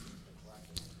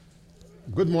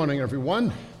Good morning,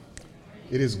 everyone.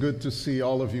 It is good to see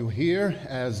all of you here,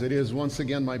 as it is once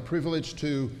again my privilege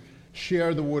to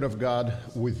share the Word of God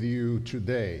with you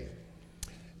today.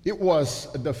 It was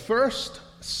the first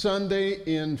Sunday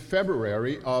in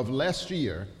February of last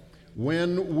year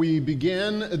when we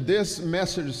began this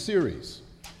message series.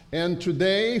 And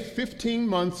today, 15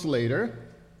 months later,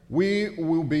 we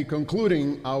will be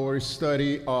concluding our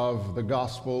study of the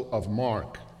Gospel of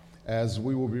Mark, as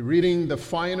we will be reading the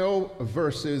final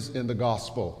verses in the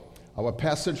Gospel. Our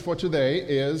passage for today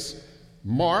is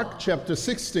Mark chapter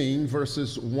 16,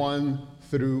 verses 1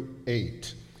 through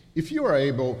 8. If you are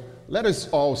able, let us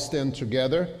all stand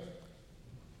together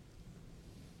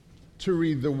to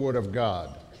read the Word of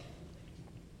God.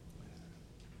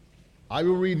 I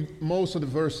will read most of the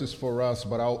verses for us,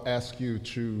 but I'll ask you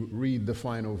to read the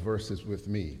final verses with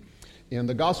me. In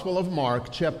the Gospel of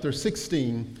Mark, chapter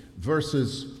 16,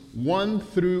 verses 1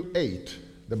 through 8,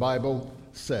 the Bible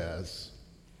says,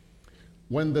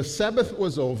 "When the Sabbath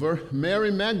was over, Mary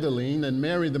Magdalene and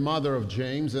Mary, the mother of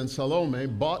James, and Salome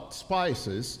bought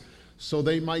spices so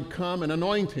they might come and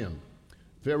anoint him.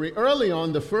 Very early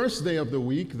on the first day of the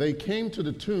week, they came to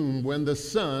the tomb when the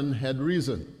sun had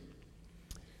risen.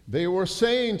 They were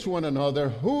saying to one another,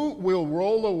 'Who will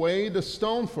roll away the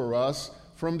stone for us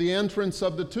from the entrance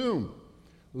of the tomb?'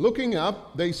 Looking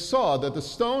up, they saw that the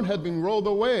stone had been rolled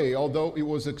away, although it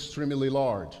was extremely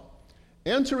large.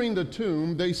 Entering the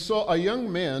tomb, they saw a young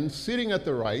man sitting at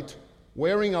the right,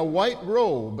 wearing a white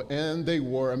robe, and they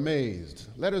were amazed."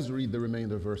 Let us read the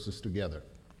remainder verses together.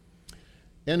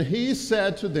 "And he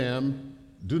said to them,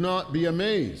 'Do not be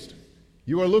amazed.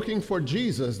 You are looking for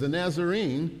Jesus, the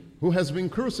Nazarene, who has been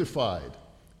crucified.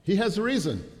 He has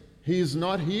risen. He is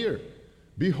not here.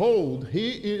 Behold,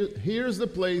 here's the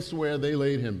place where they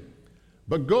laid him.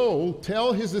 But go,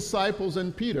 tell his disciples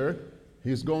and Peter,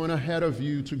 he's going ahead of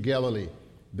you to Galilee.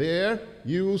 There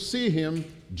you will see him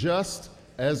just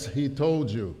as he told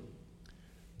you.'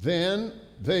 Then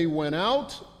they went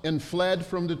out and fled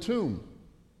from the tomb,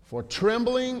 for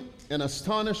trembling and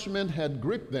astonishment had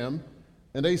gripped them,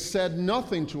 and they said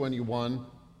nothing to anyone,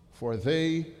 for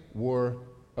they were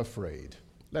afraid."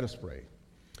 Let us pray.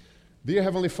 Dear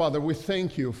Heavenly Father, we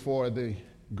thank you for the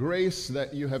grace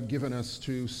that you have given us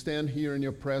to stand here in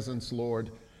your presence,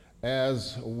 Lord,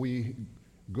 as we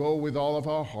go with all of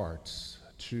our hearts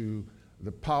to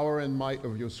the power and might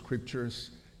of your scriptures,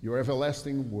 your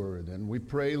everlasting word. And we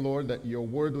pray, Lord, that your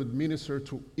word would minister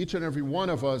to each and every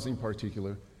one of us in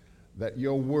particular, that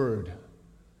your word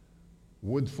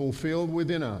would fulfill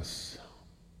within us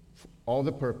all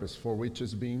the purpose for which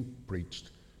is being preached,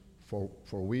 for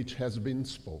which has been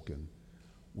spoken.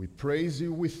 We praise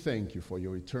you, we thank you for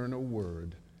your eternal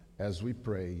word, as we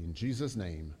pray in Jesus'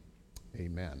 name,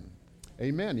 amen.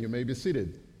 Amen. You may be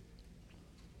seated.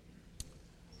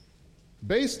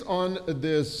 Based on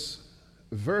these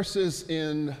verses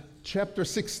in chapter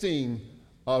 16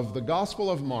 of the Gospel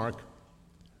of Mark,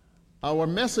 our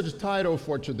message title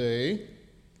for today,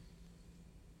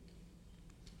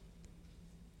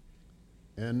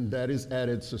 and that is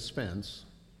added suspense,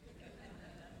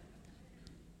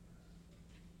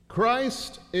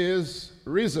 Christ is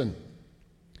risen.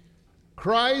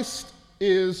 Christ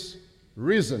is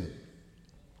risen.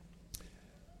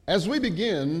 As we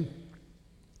begin,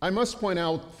 I must point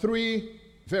out three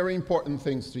very important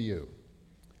things to you.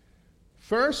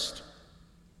 First,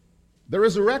 the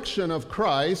resurrection of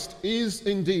Christ is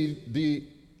indeed the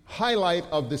highlight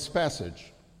of this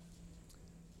passage.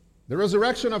 The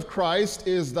resurrection of Christ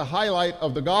is the highlight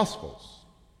of the Gospels.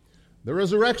 The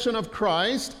resurrection of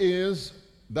Christ is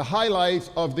the highlight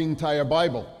of the entire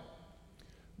Bible.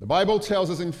 The Bible tells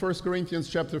us in 1 Corinthians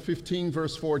chapter 15,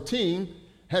 verse 14,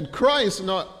 had Christ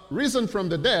not risen from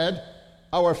the dead,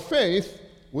 our faith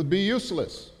would be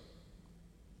useless.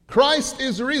 Christ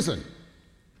is risen.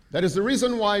 That is the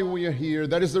reason why we are here.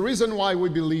 That is the reason why we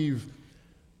believe.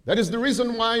 That is the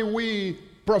reason why we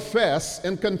profess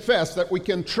and confess that we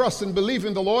can trust and believe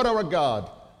in the Lord our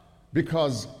God,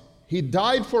 because he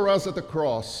died for us at the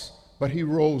cross, but he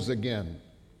rose again.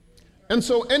 And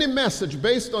so any message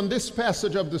based on this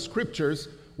passage of the scriptures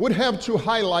would have to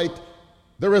highlight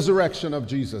the resurrection of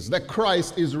Jesus, that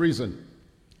Christ is risen.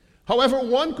 However,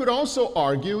 one could also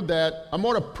argue that a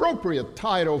more appropriate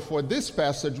title for this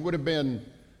passage would have been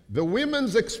 "The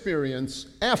Women's Experience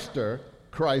After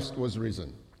Christ Was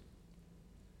Risen."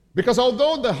 Because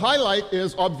although the highlight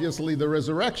is obviously the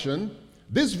resurrection,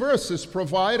 these verses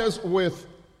provide us with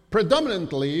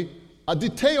predominantly a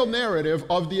detailed narrative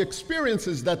of the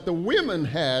experiences that the women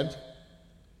had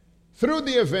through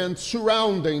the events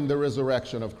surrounding the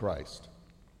resurrection of Christ.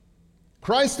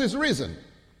 Christ is risen.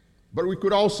 but we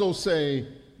could also say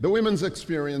the women's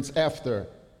experience after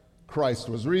Christ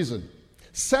was risen.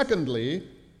 Secondly,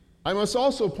 I must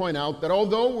also point out that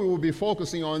although we will be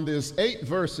focusing on these 8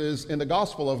 verses in the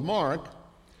Gospel of Mark,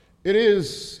 it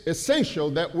is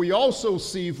essential that we also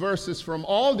see verses from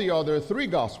all the other 3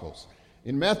 Gospels,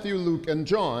 in Matthew, Luke, and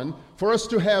John, for us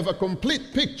to have a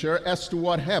complete picture as to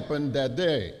what happened that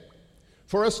day,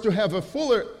 for us to have a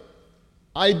fuller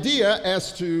idea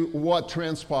as to what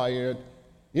transpired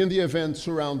in the events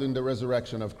surrounding the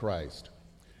resurrection of Christ.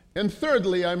 And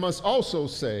thirdly, I must also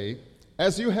say,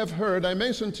 as you have heard, I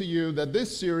mentioned to you that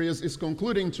this series is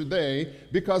concluding today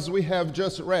because we have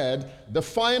just read the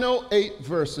final 8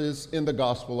 verses in the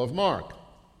Gospel of Mark.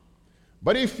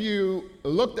 But if you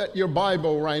looked at your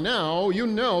Bible right now, you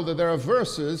know that there are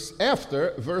verses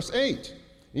after verse 8.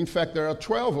 In fact, there are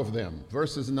 12 of them,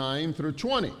 verses 9 through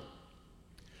 20.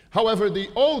 However, the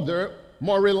older,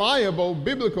 more reliable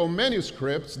biblical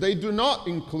manuscripts, they do not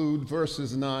include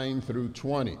verses 9 through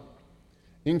 20.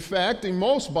 In fact, in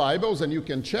most Bibles, and you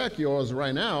can check yours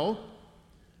right now,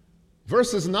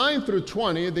 verses 9 through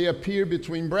 20, they appear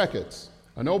between brackets.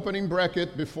 An opening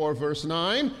bracket before verse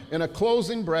 9 and a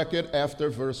closing bracket after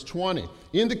verse 20,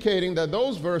 indicating that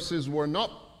those verses were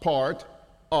not part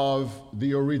of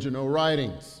the original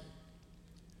writings.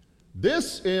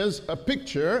 This is a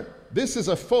picture, this is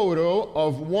a photo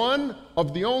of one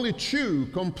of the only 2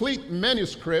 complete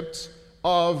manuscripts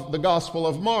of the Gospel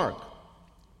of Mark.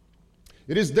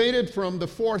 It is dated from the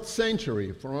 4th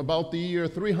century, from about the year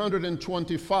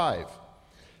 325.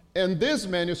 And this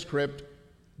manuscript,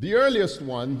 the earliest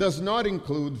one, does not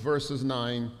include verses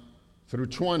 9 through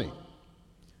 20.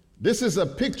 This is a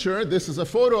picture, this is a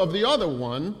photo of the other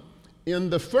one in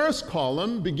the first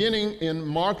column, beginning in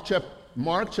Mark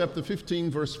chapter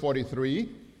 15, verse 43.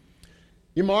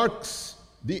 It marks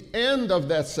the end of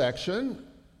that section.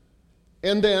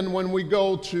 And then when we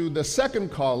go to the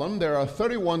second column, there are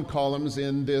 31 columns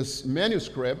in this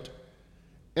manuscript.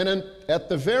 And then at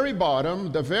the very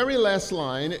bottom, the very last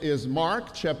line is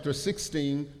Mark chapter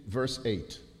 16, verse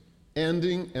 8,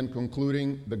 ending and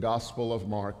concluding the Gospel of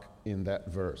Mark in that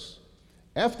verse.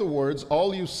 Afterwards,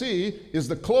 all you see is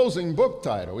the closing book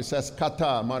title. It says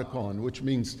Kata Markon, which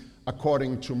means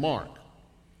according to Mark.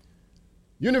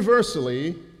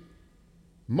 Universally,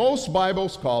 most Bible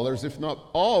scholars, if not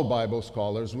all Bible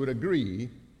scholars, would agree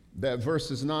that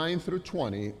verses 9 through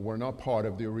 20 were not part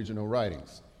of the original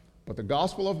writings. But the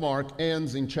Gospel of Mark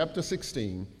ends in chapter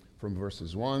 16 from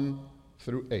verses 1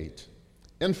 through 8.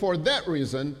 And for that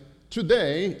reason,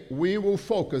 today we will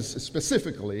focus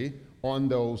specifically on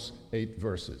those 8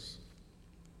 verses.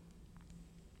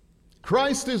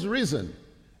 Christ is risen.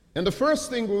 And the first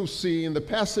thing we'll see in the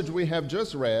passage we have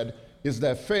just read is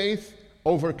that faith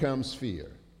overcomes fear.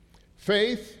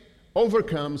 Faith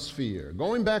overcomes fear.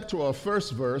 Going back to our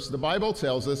first verse, the Bible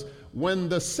tells us, when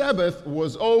the Sabbath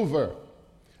was over.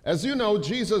 As you know,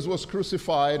 Jesus was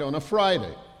crucified on a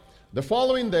Friday. The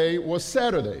following day was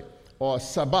Saturday, or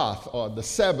Sabbath, or the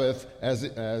Sabbath,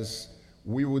 as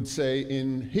we would say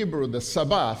in Hebrew, the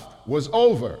Sabbath was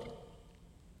over.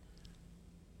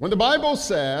 When the Bible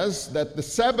says that the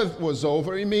Sabbath was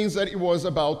over, it means that it was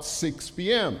about 6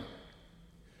 p.m.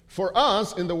 For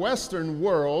us in the Western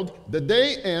world, the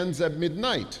day ends at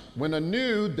midnight when a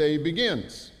new day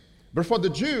begins. But for the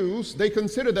Jews, they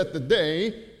consider that the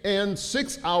day ends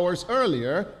 6 hours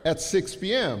earlier at 6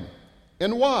 p.m.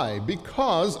 And why?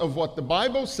 Because of what the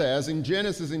Bible says in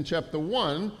Genesis in chapter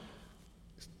 1,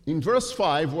 in verse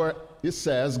 5, where it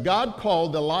says, God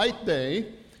called the light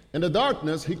day, and the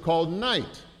darkness he called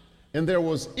night. And there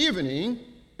was evening,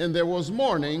 and there was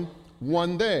morning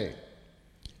one day.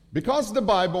 Because the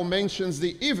Bible mentions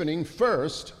the evening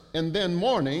first and then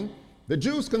morning, the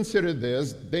Jews consider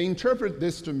this, they interpret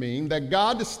this to mean that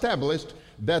God established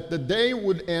that the day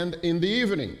would end in the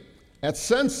evening, at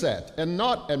sunset, and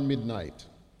not at midnight.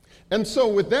 And so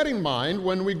with that in mind,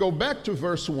 when we go back to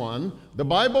verse 1, the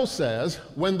Bible says,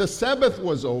 when the Sabbath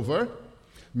was over,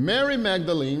 Mary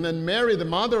Magdalene and Mary, the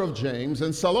mother of James,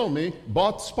 and Salome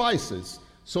bought spices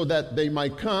so that they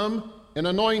might come and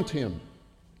anoint him.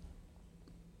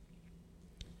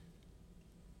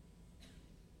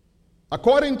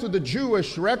 According to the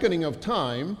Jewish reckoning of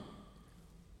time,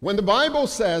 when the Bible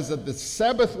says that the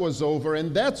Sabbath was over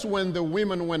and that's when the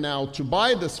women went out to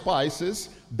buy the spices,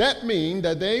 that means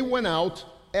that they went out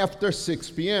after 6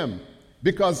 p.m.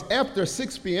 Because after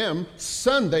 6 p.m.,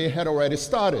 Sunday had already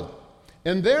started.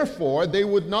 And therefore, they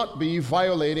would not be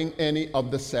violating any of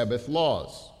the Sabbath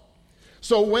laws.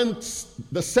 So when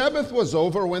the Sabbath was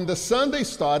over, when the Sunday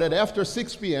started after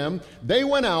 6 p.m., they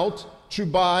went out to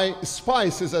buy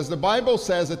spices, as the Bible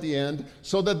says at the end,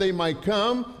 so that they might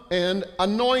come and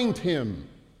anoint him.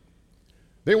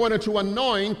 They wanted to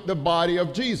anoint the body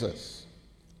of Jesus.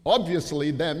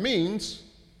 Obviously, that means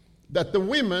that the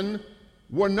women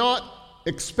were not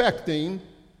expecting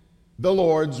the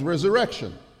Lord's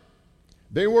resurrection.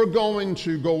 They were going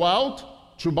to go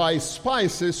out to buy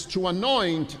spices to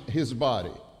anoint his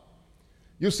body.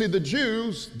 You see, the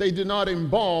Jews, they did not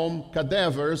embalm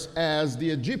cadavers as the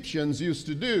Egyptians used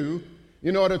to do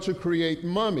in order to create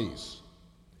mummies.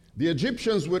 The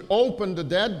Egyptians would open the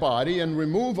dead body and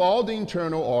remove all the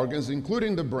internal organs,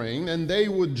 including the brain, and they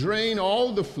would drain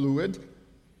all the fluid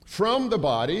from the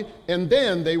body, and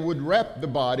then they would wrap the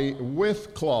body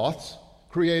with cloths,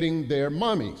 creating their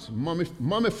mummies,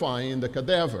 mummifying the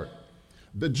cadaver.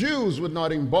 The Jews would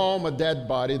not embalm a dead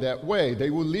body that way. They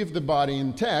would leave the body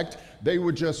intact. They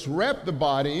would just wrap the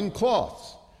body in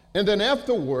cloths. And then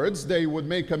afterwards, they would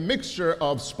make a mixture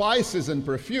of spices and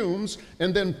perfumes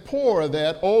and then pour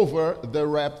that over the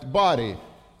wrapped body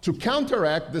to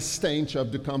counteract the stench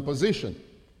of decomposition.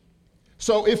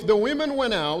 So if the women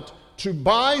went out to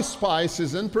buy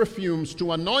spices and perfumes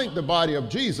to anoint the body of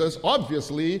Jesus,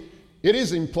 obviously, it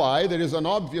is implied, there is an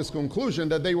obvious conclusion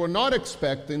that they were not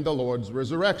expecting the Lord's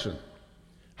resurrection.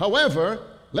 However,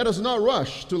 let us not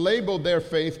rush to label their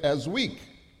faith as weak.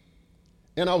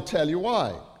 And I'll tell you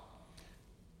why.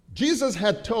 Jesus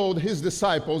had told his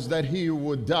disciples that he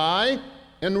would die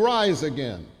and rise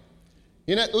again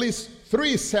in at least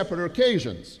 3 separate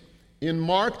occasions. In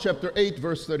Mark chapter 8,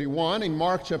 verse 31, in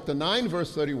Mark chapter 9,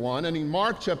 verse 31, and in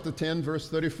Mark chapter 10, verse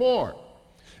 34.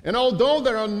 And although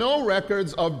there are no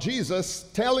records of Jesus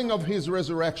telling of his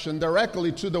resurrection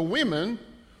directly to the women,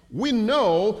 we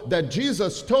know that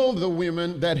Jesus told the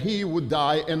women that he would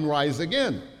die and rise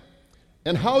again.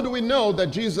 And how do we know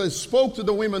that Jesus spoke to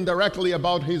the women directly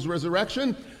about his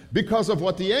resurrection? Because of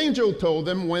what the angel told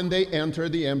them when they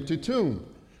entered the empty tomb.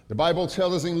 The Bible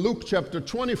tells us in Luke chapter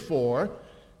 24,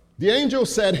 the angel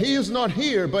said, "He is not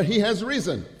here, but he has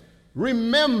risen.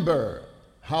 Remember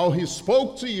how he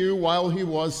spoke to you while he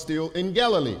was still in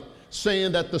Galilee,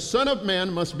 saying that the Son of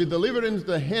Man must be delivered into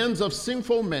the hands of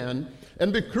sinful men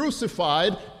and be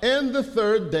crucified, and the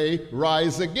 3rd day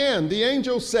rise again." The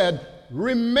angel said,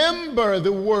 remember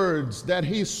the words that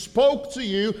he spoke to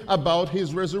you about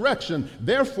his resurrection.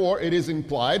 Therefore, it is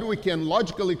implied, we can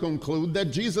logically conclude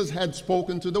that Jesus had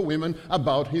spoken to the women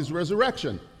about his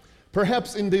resurrection.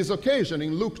 Perhaps in this occasion,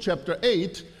 in Luke chapter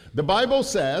 8, the Bible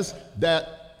says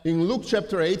that in Luke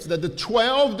chapter 8, that the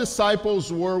 12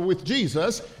 disciples were with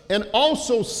Jesus, and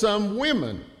also some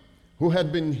women who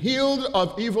had been healed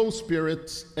of evil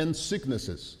spirits and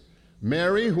sicknesses.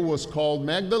 Mary, who was called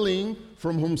Magdalene,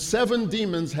 from whom 7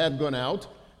 demons had gone out,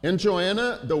 and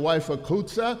Joanna, the wife of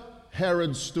Chuza,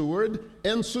 Herod's steward,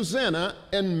 and Susanna,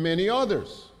 and many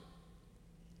others.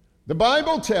 The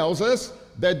Bible tells us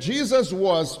that Jesus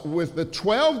was with the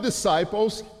 12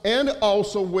 disciples and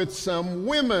also with some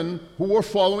women who were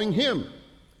following him.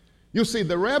 You see,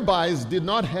 the rabbis did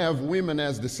not have women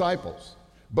as disciples,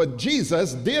 but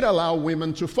Jesus did allow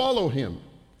women to follow him.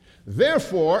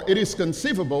 Therefore, it is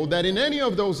conceivable that in any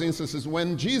of those instances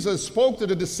when Jesus spoke to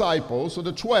the disciples, or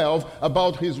the 12,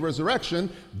 about his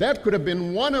resurrection, that could have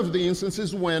been one of the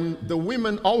instances when the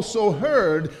women also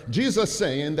heard Jesus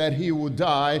saying that he would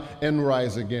die and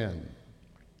rise again.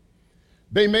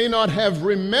 They may not have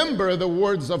remembered the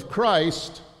words of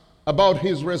Christ about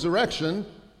his resurrection,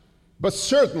 but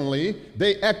certainly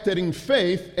they acted in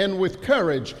faith and with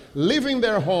courage, leaving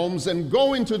their homes and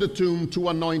going to the tomb to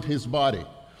anoint his body.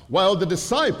 While the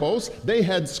disciples, they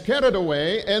had scattered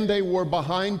away and they were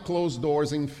behind closed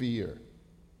doors in fear.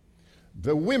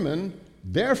 The women,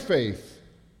 their faith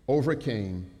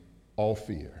overcame all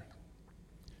fear.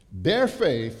 Their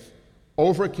faith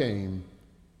overcame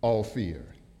all fear.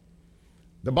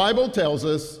 The Bible tells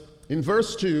us in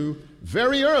verse 2,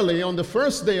 very early on the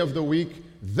 1st day of the week,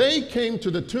 they came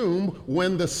to the tomb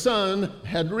when the sun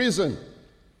had risen.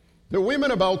 The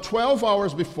women, about 12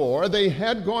 hours before, they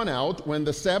had gone out when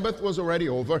the Sabbath was already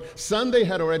over. Sunday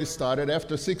had already started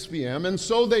after 6 p.m., and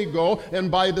so they go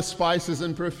and buy the spices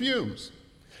and perfumes.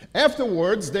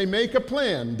 Afterwards, they make a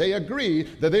plan. They agree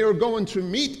that they are going to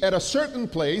meet at a certain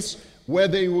place where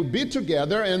they would be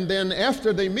together, and then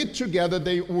after they meet together,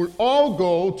 they would all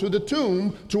go to the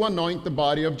tomb to anoint the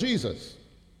body of Jesus.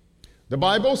 The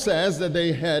Bible says that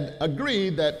they had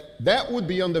agreed that that would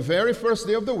be on the very first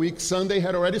day of the week. Sunday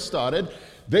had already started.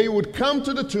 They would come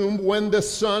to the tomb when the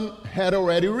sun had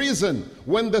already risen,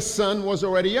 when the sun was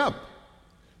already up.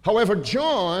 However,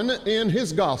 John, in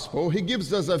his gospel, he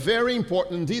gives us a very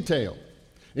important detail.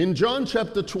 In John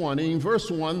chapter 20, in verse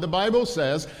 1, the Bible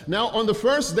says, "Now on the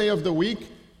first day of the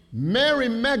week, Mary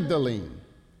Magdalene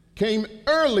came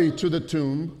early to the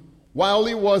tomb while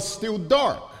it was still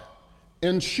dark,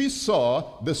 and she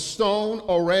saw the stone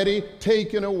already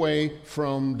taken away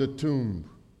from the tomb."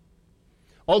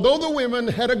 Although the women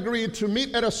had agreed to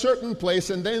meet at a certain place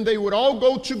and then they would all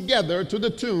go together to the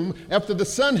tomb after the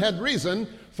sun had risen,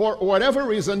 for whatever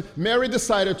reason, Mary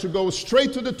decided to go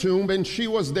straight to the tomb, and she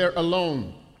was there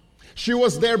alone. She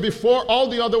was there before all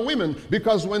the other women,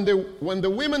 because when the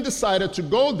women decided to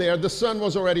go there, the sun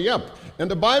was already up.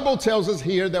 And the Bible tells us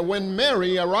here that when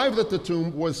Mary arrived at the tomb,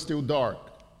 it was still dark.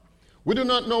 We do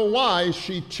not know why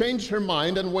she changed her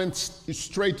mind and went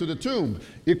straight to the tomb.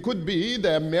 It could be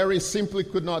that Mary simply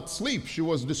could not sleep. She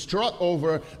was distraught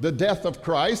over the death of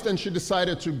Christ, and she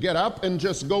decided to get up and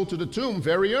just go to the tomb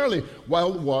very early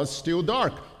while it was still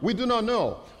dark. We do not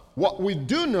know. What we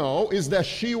do know is that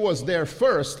she was there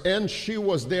first, and she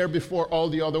was there before all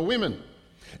the other women.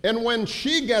 And when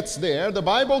she gets there, the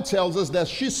Bible tells us that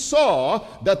she saw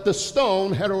that the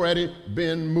stone had already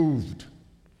been moved,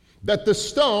 that the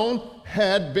stone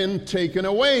had been taken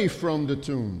away from the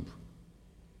tomb.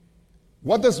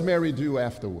 What does Mary do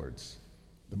afterwards?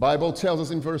 The Bible tells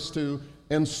us in verse 2,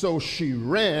 "And so she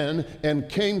ran and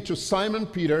came to Simon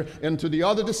Peter and to the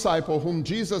other disciple whom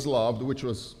Jesus loved," which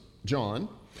was John,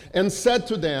 "and said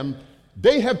to them,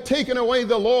 'They have taken away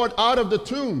the Lord out of the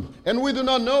tomb, and we do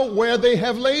not know where they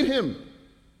have laid him.'"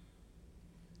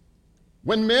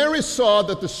 When Mary saw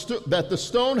that the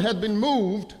stone had been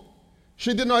moved,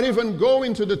 she did not even go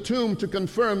into the tomb to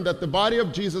confirm that the body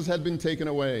of Jesus had been taken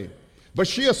away, but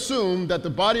she assumed that the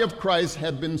body of Christ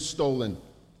had been stolen.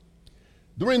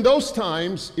 During those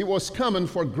times, it was common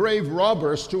for grave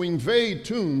robbers to invade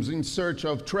tombs in search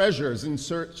of treasures, in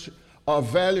search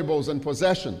of valuables and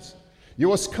possessions. It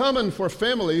was common for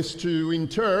families to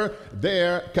inter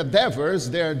their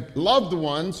cadavers, their loved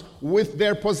ones, with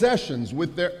their possessions,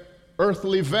 with their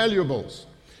earthly valuables,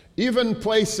 even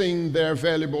placing their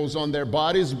valuables on their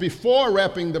bodies before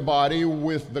wrapping the body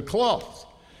with the cloths.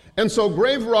 And so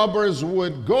grave robbers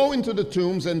would go into the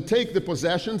tombs and take the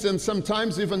possessions, and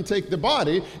sometimes even take the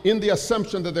body, in the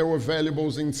assumption that there were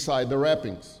valuables inside the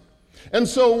wrappings. And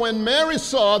so when Mary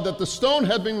saw that the stone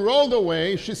had been rolled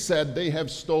away, she said, "They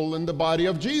have stolen the body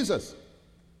of Jesus."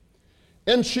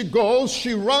 And she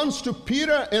runs to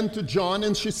Peter and to John,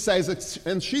 and she says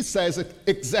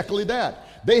exactly that.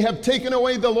 "They have taken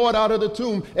away the Lord out of the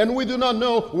tomb, and we do not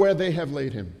know where they have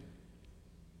laid him."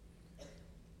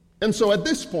 And so at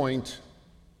this point,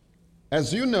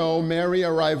 as you know, Mary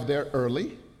arrived there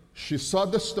early. She saw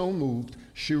the stone moved.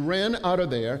 She ran out of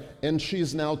there, and she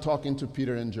is now talking to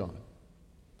Peter and John.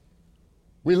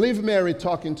 We leave Mary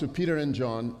talking to Peter and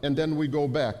John, and then we go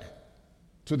back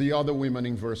to the other women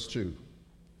in verse 2.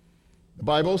 The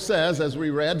Bible says, as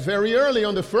we read, "Very early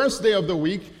on the first day of the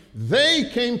week, they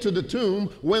came to the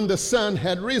tomb when the sun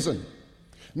had risen."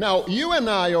 Now, you and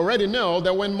I already know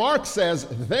that when Mark says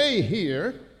 "they"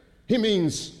 here, he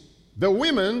means the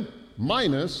women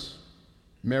minus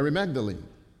Mary Magdalene.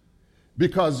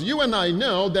 Because you and I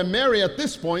know that Mary at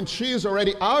this point, she is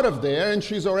already out of there, and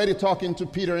she's already talking to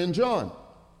Peter and John.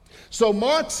 So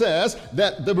Mark says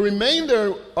that the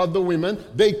remainder of the women,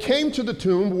 they came to the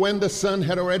tomb when the sun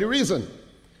had already risen.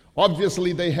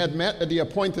 Obviously, they had met at the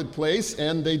appointed place,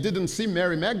 and they didn't see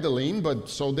Mary Magdalene, but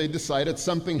so they decided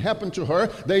something happened to her.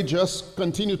 They just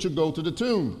continued to go to the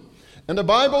tomb. And the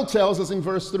Bible tells us in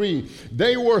verse 3,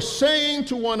 "They were saying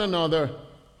to one another,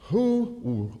 'Who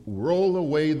will roll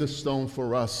away the stone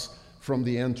for us from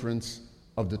the entrance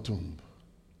of the tomb?'"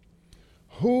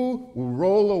 Who will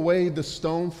roll away the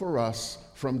stone for us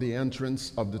from the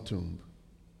entrance of the tomb?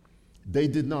 They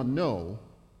did not know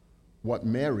what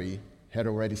Mary had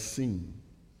already seen,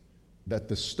 that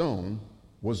the stone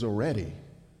was already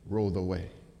rolled away.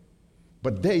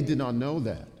 But they did not know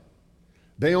that.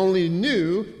 They only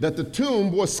knew that the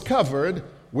tomb was covered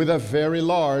with a very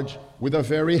large, with a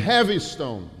very heavy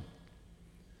stone.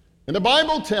 And the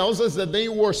Bible tells us that they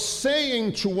were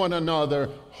saying to one another,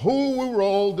 "Who will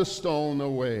roll the stone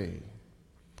away?"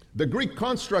 The Greek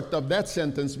construct of that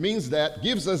sentence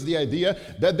gives us the idea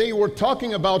that they were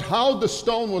talking about how the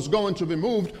stone was going to be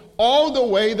moved all the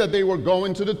way that they were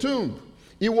going to the tomb.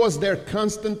 It was their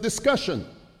constant discussion.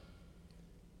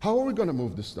 How are we going to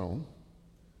move the stone?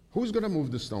 Who's going to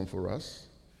move the stone for us?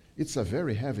 It's a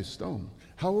very heavy stone.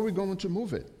 How are we going to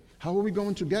move it? How are we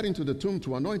going to get into the tomb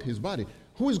to anoint his body?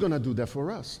 Who is going to do that for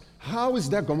us? How is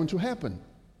that going to happen?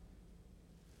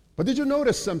 But did you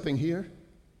notice something here?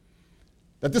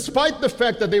 That despite the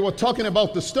fact that they were talking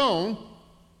about the stone,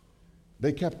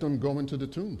 they kept on going to the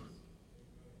tomb.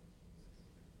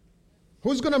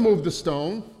 Who's going to move the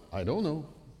stone? I don't know.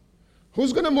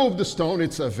 Who's going to move the stone?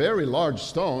 It's a very large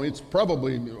stone. It's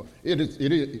probably,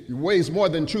 it weighs more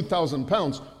than 2,000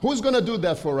 pounds. Who's going to do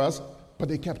that for us? But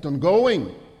they kept on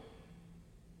going.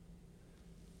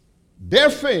 Their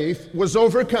faith was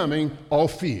overcoming all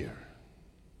fear.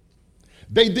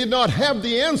 They did not have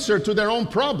the answer to their own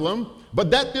problem,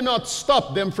 but that did not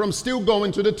stop them from still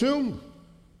going to the tomb.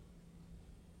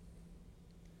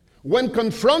 When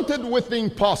confronted with the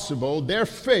impossible, their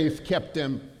faith kept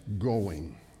them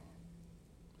going.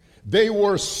 They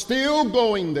were still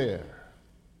going there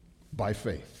by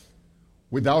faith,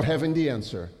 without having the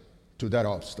answer to that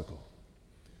obstacle.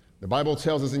 The Bible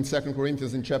tells us in 2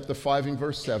 Corinthians in chapter 5 in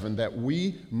verse 7 that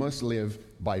we must live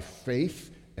by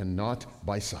faith and not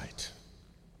by sight.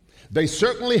 They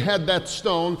certainly had that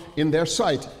stone in their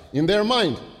sight, in their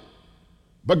mind.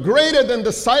 But greater than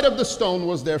the sight of the stone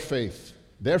was their faith.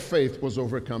 Their faith was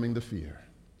overcoming the fear.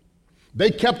 They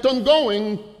kept on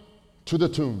going to the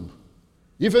tomb,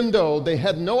 even though they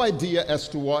had no idea as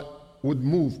to what would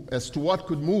move, as to what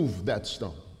could move that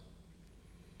stone.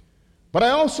 But I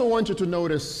also want you to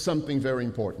notice something very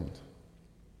important.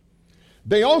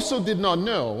 They also did not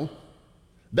know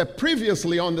that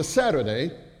previously on the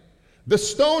Saturday, the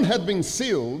stone had been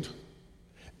sealed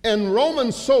and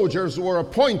Roman soldiers were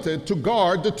appointed to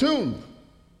guard the tomb.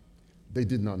 They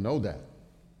did not know that.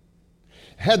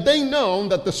 Had they known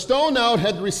that the stone out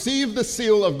had received the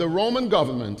seal of the Roman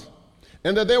government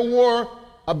and that there were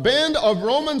a band of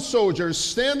Roman soldiers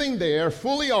standing there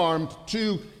fully armed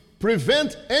to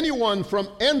prevent anyone from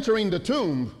entering the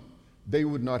tomb, they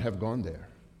would not have gone there.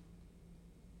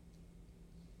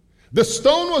 The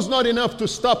stone was not enough to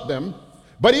stop them,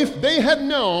 but if they had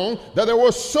known that there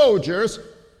were soldiers,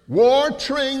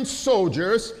 war-trained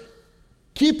soldiers,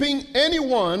 keeping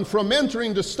anyone from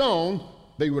entering the stone,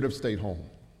 they would have stayed home.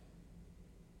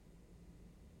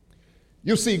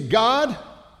 You see, God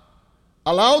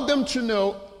allowed them to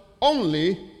know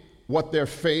only what their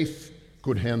faith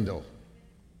could handle.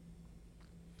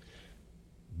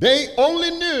 They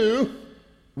only knew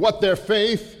what their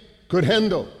faith could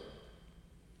handle.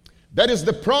 That is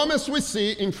the promise we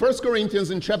see in 1 Corinthians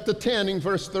in chapter 10 in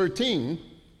verse 13,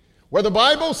 where the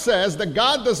Bible says that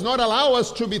God does not allow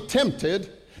us to be tempted,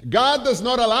 God does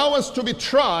not allow us to be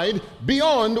tried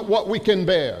beyond what we can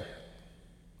bear,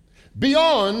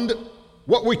 beyond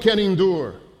what we can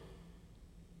endure.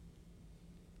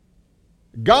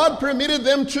 God permitted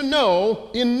them to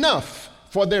know enough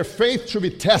for their faith to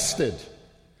be tested.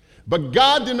 But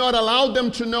God did not allow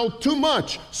them to know too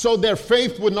much so their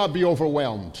faith would not be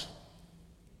overwhelmed.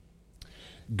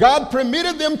 God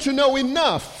permitted them to know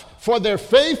enough for their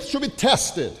faith to be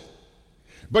tested.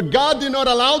 But God did not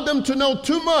allow them to know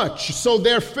too much so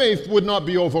their faith would not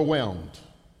be overwhelmed.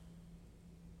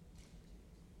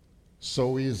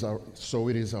 So it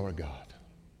is our God.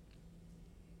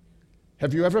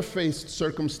 Have you ever faced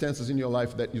circumstances in your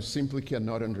life that you simply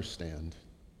cannot understand?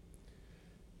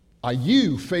 Are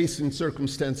you facing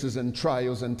circumstances and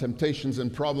trials and temptations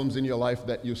and problems in your life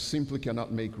that you simply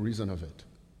cannot make reason of it?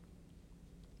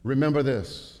 Remember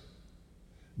this.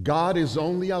 God is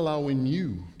only allowing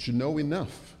you to know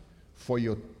enough for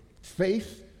your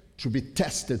faith to be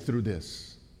tested through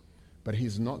this. But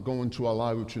He's not going to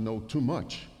allow you to know too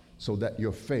much so that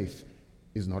your faith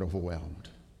is not overwhelmed.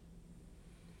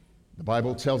 The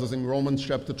Bible tells us in Romans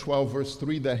chapter 12, verse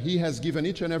 3, that He has given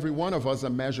each and every one of us a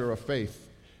measure of faith.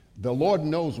 The Lord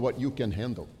knows what you can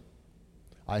handle.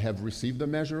 I have received the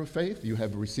measure of faith. You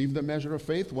have received the measure of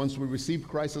faith. Once we receive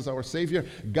Christ as our Savior,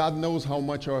 God knows how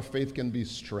much our faith can be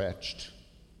stretched.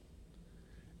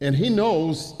 And He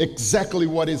knows exactly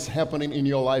what is happening in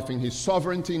your life in His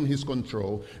sovereignty, in His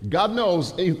control. God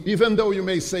knows, even though you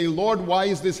may say, Lord, why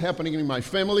is this happening in my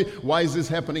family? Why is this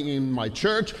happening in my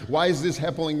church? Why is this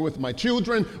happening with my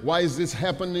children? Why is this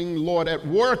happening, Lord, at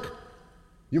work?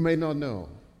 You may not know.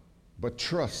 But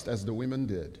trust, as the women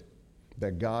did,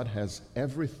 that God has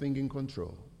everything in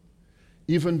control.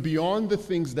 Even beyond the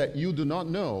things that you do not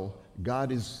know,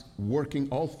 God is working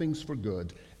all things for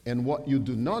good. And what you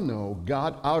do not know,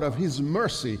 God, out of His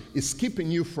mercy, is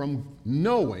keeping you from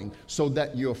knowing so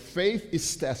that your faith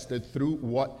is tested through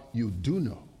what you do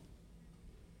know.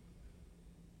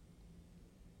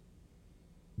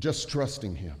 Just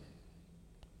trusting Him.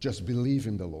 Just believe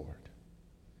in the Lord.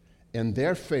 And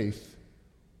their faith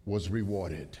was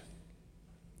rewarded.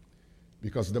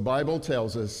 Because the Bible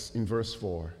tells us in verse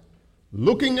 4,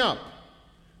 looking up,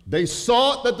 they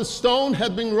saw that the stone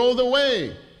had been rolled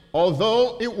away,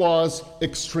 although it was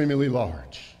extremely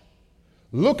large.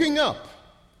 Looking up,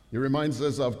 it reminds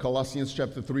us of Colossians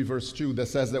chapter 3, verse 2, that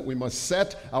says that we must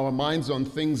set our minds on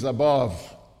things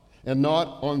above, and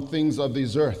not on things of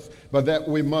this earth, but that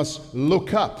we must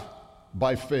look up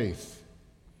by faith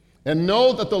and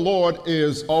know that the Lord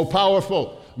is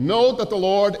all-powerful. Know that the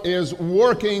Lord is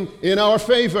working in our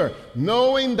favor,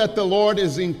 knowing that the Lord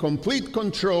is in complete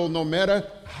control no matter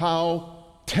how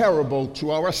terrible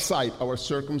to our sight our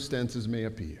circumstances may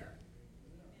appear.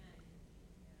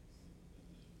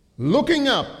 Looking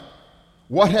up,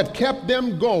 what had kept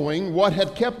them going, what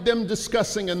had kept them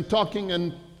discussing and talking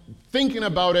and thinking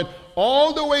about it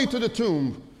all the way to the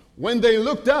tomb, when they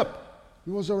looked up,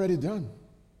 it was already done.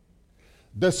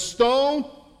 The stone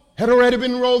had already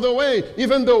been rolled away,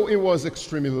 even though it was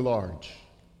extremely large.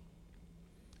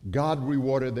 God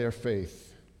rewarded their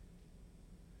faith.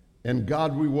 And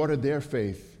God rewarded their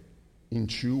faith in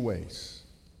two ways.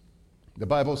 The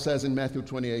Bible says in Matthew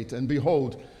 28, "And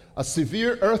behold, a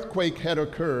severe earthquake had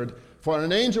occurred, for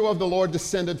an angel of the Lord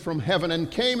descended from heaven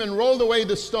and came and rolled away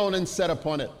the stone and sat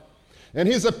upon it. And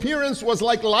his appearance was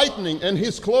like lightning, and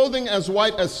his clothing as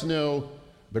white as snow.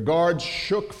 The guards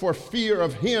shook for fear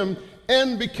of him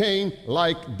and became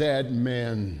like dead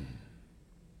men."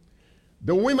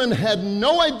 The women had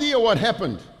no idea what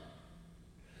happened.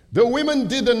 The women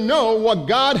didn't know what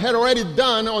God had already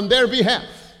done on their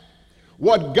behalf,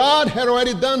 what God had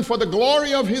already done for the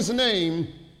glory of his name.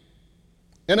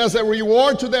 And as a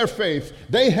reward to their faith,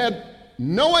 they had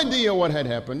no idea what had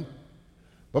happened.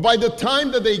 But by the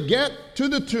time that they get to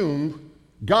the tomb,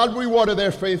 God rewarded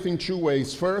their faith in two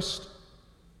ways. First,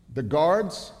 the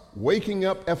guards, waking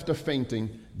up after fainting,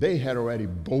 they had already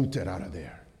bolted out of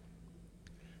there.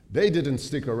 They didn't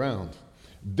stick around.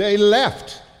 They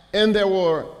left, and there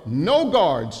were no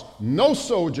guards, no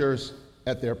soldiers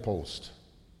at their post.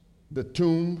 The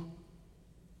tomb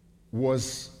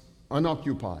was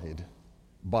unoccupied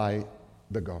by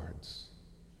the guards.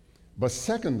 But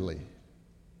secondly,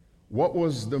 what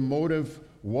was the motive?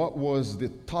 What was the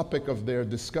topic of their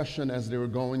discussion as they were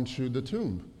going to the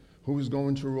tomb? Who was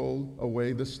going to roll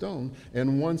away the stone?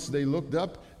 And once they looked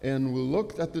up and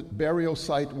looked at the burial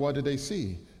site, what did they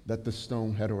see? That the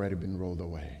stone had already been rolled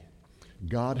away.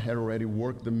 God had already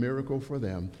worked the miracle for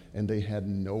them, and they had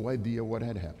no idea what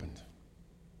had happened.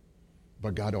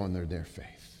 But God honored their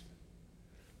faith.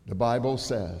 The Bible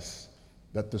says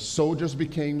that the soldiers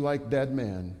became like dead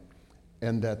men,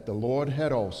 and that the Lord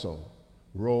had also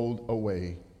rolled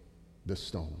away the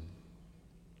stone.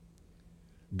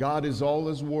 God is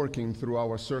always working through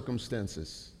our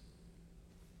circumstances,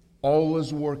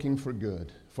 always working for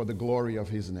good, for the glory of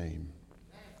his name.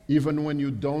 Even when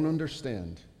you don't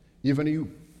understand,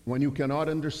 when you cannot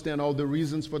understand all the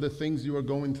reasons for the things you are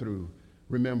going through,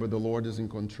 remember the Lord is in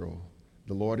control.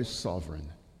 The Lord is sovereign.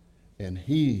 And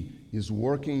he is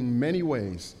working in many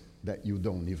ways that you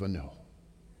don't even know.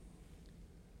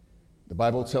 The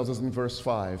Bible tells us in verse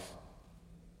 5,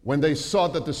 when they saw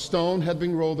that the stone had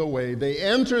been rolled away, they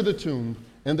entered the tomb,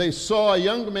 and they saw a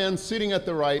young man sitting at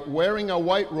the right, wearing a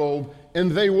white robe, and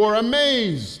they were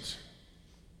amazed.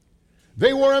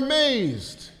 They were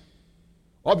amazed.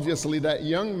 Obviously, that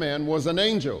young man was an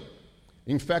angel.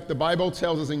 In fact, the Bible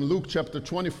tells us in Luke chapter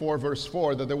 24, verse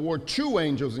 4, that there were two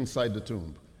angels inside the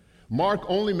tomb. Mark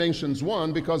only mentions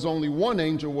one because only one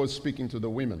angel was speaking to the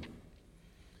women.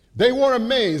 They were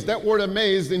amazed. That word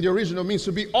amazed in the original means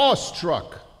to be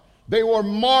awestruck. They were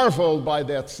marveled by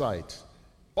that sight.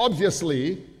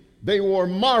 Obviously, they were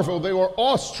marveled, they were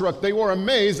awestruck, they were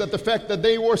amazed at the fact that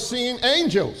they were seeing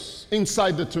angels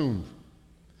inside the tomb.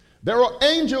 There were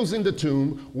angels in the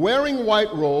tomb wearing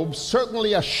white robes,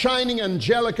 certainly a shining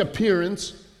angelic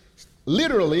appearance,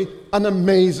 literally an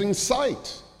amazing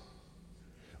sight.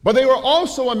 But they were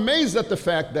also amazed at the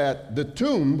fact that the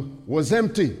tomb was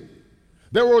empty.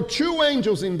 There were two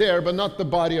angels in there, but not the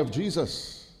body of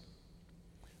Jesus.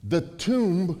 The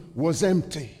tomb was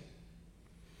empty.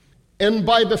 And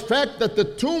by the fact that the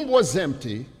tomb was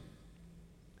empty,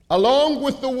 along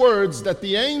with the words that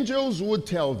the angels would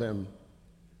tell them,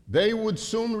 they would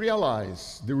soon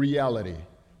realize the reality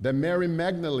that Mary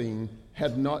Magdalene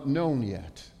had not known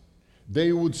yet.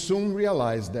 They would soon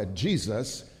realize that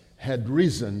Jesus had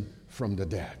risen from the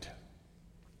dead.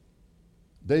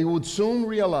 They would soon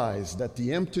realize that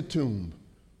the empty tomb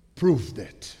proved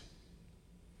it.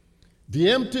 The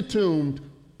empty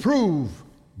tomb proved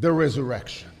the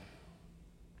resurrection.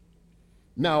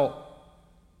 Now,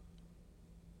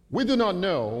 we do not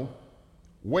know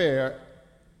where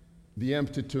the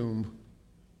empty tomb,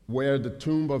 where the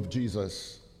tomb of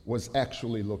Jesus was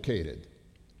actually located.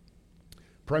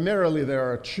 Primarily, there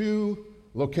are two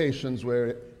locations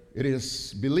where it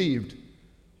is believed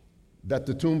that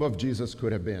the tomb of Jesus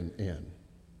could have been in.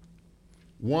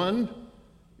 One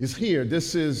is here.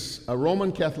 This is a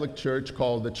Roman Catholic church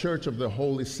called the Church of the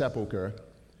Holy Sepulchre.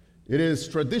 It is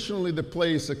traditionally the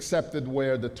place accepted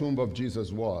where the tomb of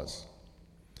Jesus was.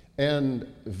 And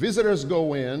visitors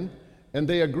go in, and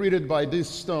they are greeted by this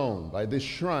stone, by this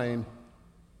shrine.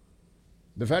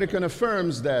 The Vatican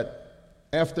affirms that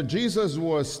after Jesus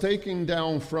was taken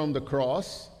down from the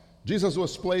cross, Jesus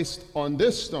was placed on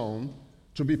this stone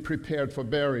to be prepared for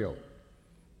burial.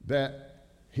 That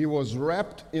he was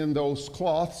wrapped in those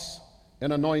cloths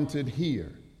and anointed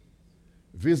here.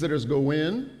 Visitors go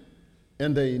in,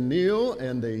 and they kneel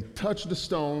and they touch the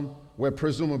stone where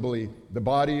presumably the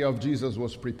body of Jesus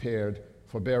was prepared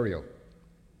for burial.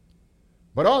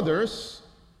 But others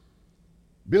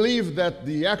believe that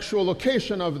the actual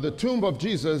location of the tomb of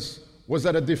Jesus was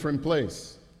at a different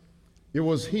place. It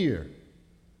was here,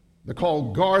 the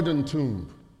called Garden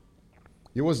Tomb.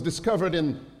 It was discovered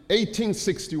in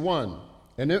 1861,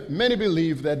 and many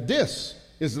believe that this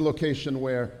is the location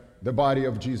where the body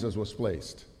of Jesus was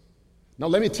placed. Now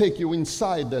let me take you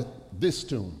inside this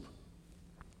tomb.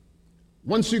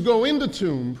 Once you go in the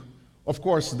tomb, of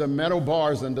course, the metal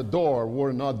bars and the door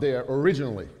were not there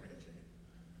originally.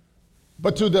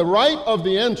 But to the right of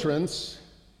the entrance,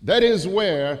 that is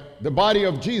where the body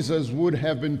of Jesus would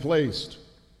have been placed.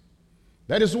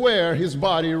 That is where his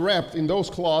body, wrapped in those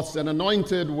cloths and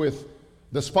anointed with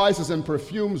the spices and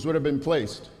perfumes, would have been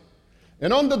placed.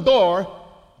 And on the door,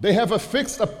 they have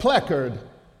affixed a placard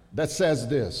that says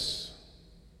this: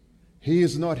 "He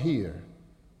is not here,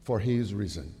 for he is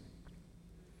risen."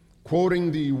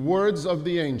 Quoting the words of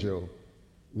the angel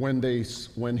when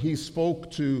he spoke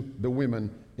to the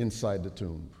women inside the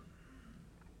tomb.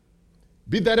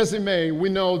 Be that as it may, we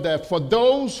know that for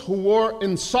those who were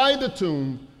inside the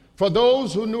tomb, for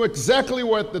those who knew exactly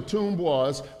what the tomb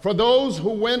was, for those who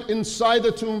went inside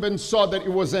the tomb and saw that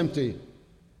it was empty,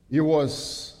 it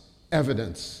was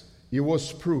evidence, it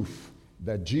was proof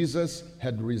that Jesus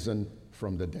had risen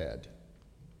from the dead.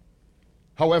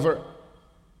 However,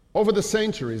 over the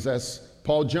centuries, as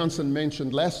Paul Johnson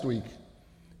mentioned last week,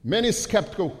 many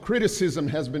skeptical criticism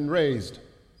has been raised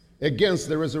against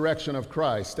the resurrection of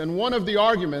Christ. And one of the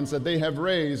arguments that they have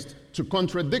raised to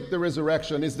contradict the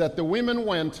resurrection is that the women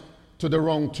went to the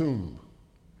wrong tomb.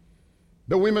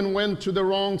 The women went to the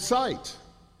wrong site.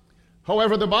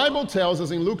 However, the Bible tells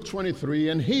us in Luke 23,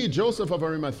 "And he, Joseph of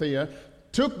Arimathea,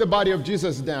 took the body of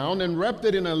Jesus down and wrapped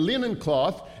it in a linen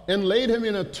cloth and laid him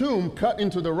in a tomb cut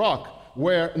into the rock,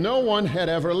 where no one had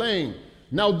ever lain.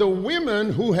 Now the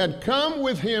women who had come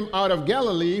with him out of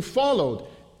Galilee followed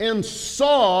and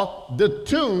saw the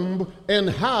tomb and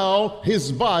how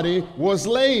his body was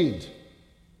laid."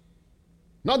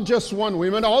 Not just one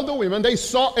woman, all the women, they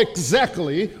saw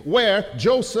exactly where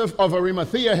Joseph of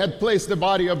Arimathea had placed the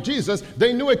body of Jesus.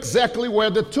 They knew exactly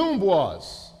where the tomb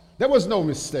was. There was no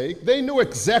mistake. They knew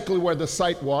exactly where the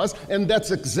site was, and that's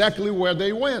exactly where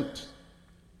they went.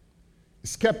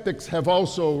 Skeptics have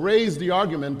also raised the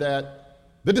argument that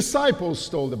the disciples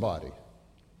stole the body.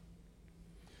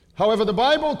 However, the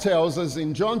Bible tells us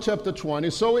in John chapter 20,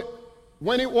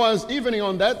 when it was evening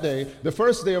on that day, the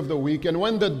first day of the week, and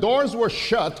when the doors were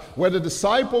shut where the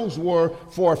disciples were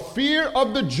for fear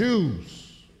of the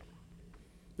Jews,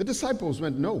 the disciples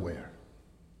went nowhere.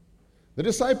 The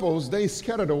disciples, they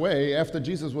scattered away after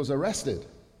Jesus was arrested.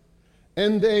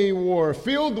 And they were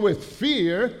filled with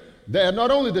fear that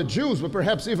not only the Jews, but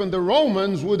perhaps even the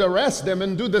Romans would arrest them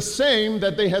and do the same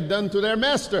that they had done to their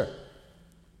master.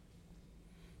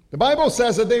 The Bible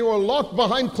says that they were locked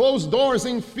behind closed doors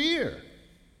in fear.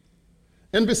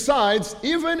 And besides,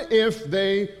 even if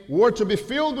they were to be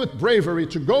filled with bravery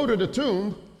to go to the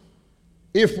tomb,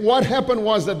 if what happened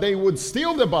was that they would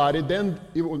steal the body, then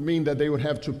it would mean that they would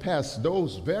have to pass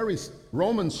those very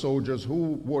Roman soldiers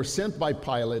who were sent by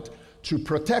Pilate to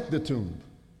protect the tomb.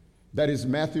 That is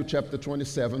Matthew chapter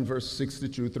 27, verse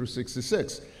 62 through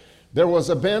 66. There was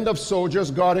a band of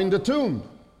soldiers guarding the tomb.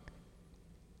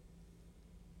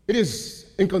 It is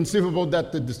inconceivable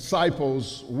that the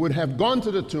disciples would have gone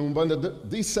to the tomb under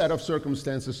this set of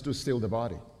circumstances to steal the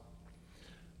body.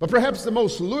 But perhaps the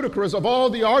most ludicrous of all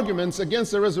the arguments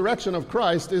against the resurrection of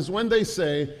Christ is when they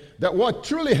say that what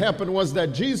truly happened was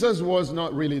that Jesus was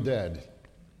not really dead.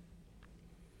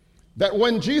 That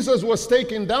when Jesus was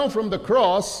taken down from the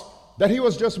cross, that he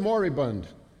was just moribund.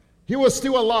 He was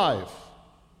still alive.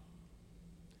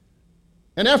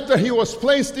 And after he was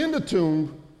placed in the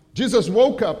tomb, Jesus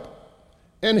woke up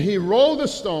and he rolled the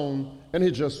stone and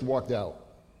he just walked out.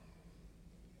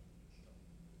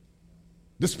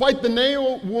 Despite the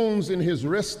nail wounds in his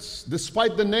wrists,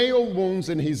 despite the nail wounds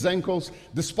in his ankles,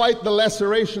 despite the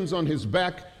lacerations on his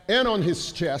back and on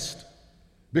his chest,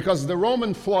 because the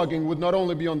Roman flogging would not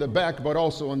only be on the back but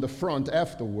also on the front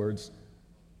afterwards.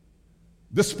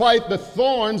 Despite the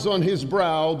thorns on his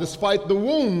brow, despite the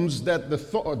wounds that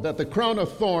the crown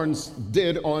of thorns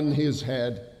did on his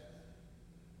head,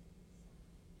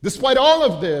 despite all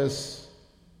of this,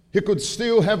 he could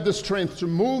still have the strength to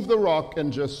move the rock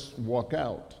and just walk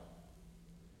out.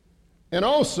 And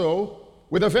also,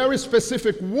 with a very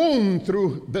specific wound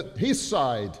through his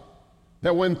side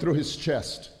that went through his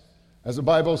chest. As the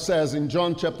Bible says in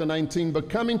John chapter 19, but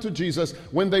coming to Jesus,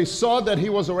 when they saw that he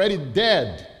was already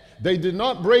dead, they did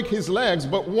not break his legs,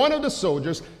 but one of the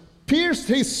soldiers pierced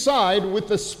his side with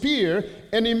a spear,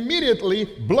 and immediately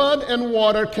blood and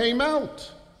water came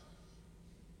out.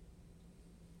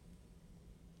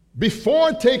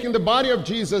 Before taking the body of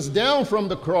Jesus down from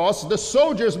the cross, the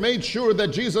soldiers made sure that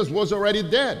Jesus was already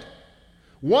dead.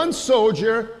 One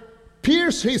soldier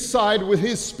pierced his side with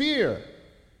his spear,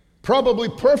 probably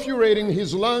perforating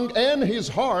his lung and his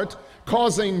heart,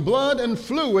 causing blood and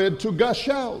fluid to gush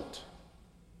out.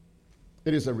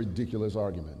 It is a ridiculous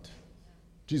argument.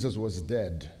 Jesus was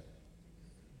dead.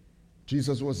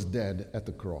 Jesus was dead at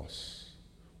the cross.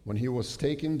 When he was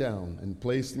taken down and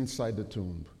placed inside the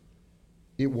tomb,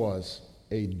 it was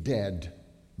a dead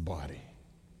body.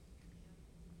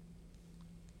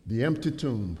 The empty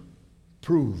tomb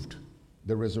proved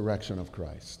the resurrection of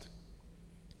Christ.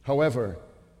 However,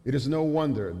 it is no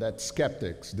wonder that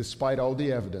skeptics, despite all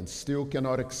the evidence, still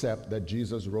cannot accept that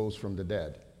Jesus rose from the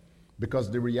dead.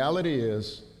 Because the reality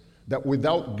is that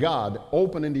without God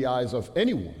opening the eyes of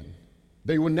anyone,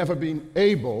 they would never be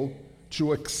able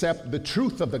to accept the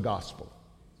truth of the gospel.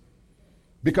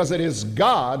 Because it is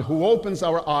God who opens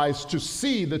our eyes to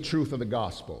see the truth of the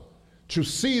gospel, to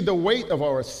see the weight of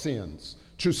our sins,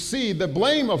 to see the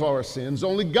blame of our sins.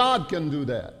 Only God can do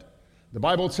that. The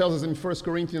Bible tells us in 1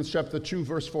 Corinthians chapter 2,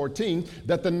 verse 14,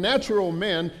 that the natural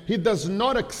man, he does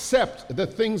not accept the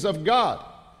things of God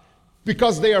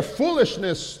because they are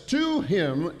foolishness to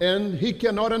him and he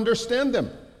cannot understand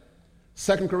them.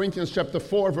 2 Corinthians chapter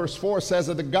 4, verse 4 says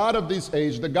that the God of this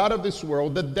age, the God of this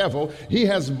world, the devil, he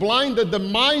has blinded the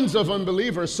minds of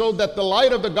unbelievers so that the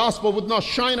light of the gospel would not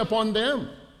shine upon them.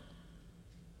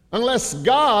 Unless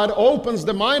God opens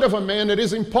the mind of a man, it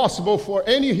is impossible for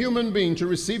any human being to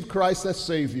receive Christ as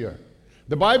Savior.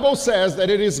 The Bible says that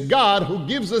it is God who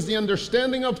gives us the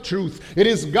understanding of truth. It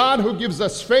is God who gives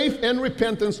us faith and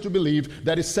repentance to believe.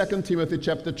 That is 2 Timothy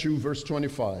chapter 2, verse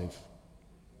 25.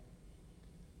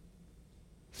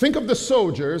 Think of the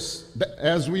soldiers,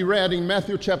 as we read in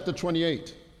Matthew chapter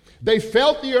 28. They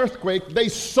felt the earthquake, they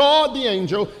saw the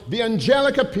angel, the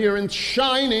angelic appearance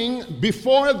shining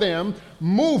before them,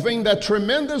 moving that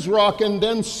tremendous rock and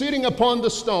then sitting upon the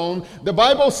stone. The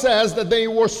Bible says that they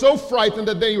were so frightened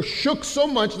that they shook so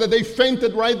much that they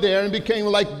fainted right there and became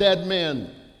like dead men.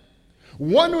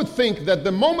 One would think that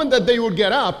the moment that they would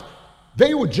get up,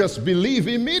 they would just believe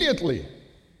immediately.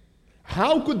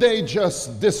 How could they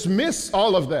just dismiss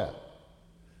all of that?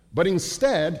 But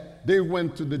instead, they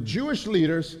went to the Jewish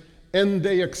leaders and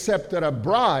they accepted a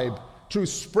bribe to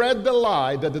spread the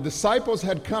lie that the disciples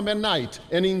had come at night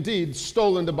and indeed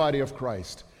stolen the body of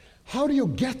Christ. How do you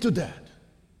get to that?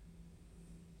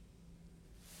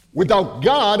 Without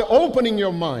God opening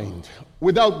your mind,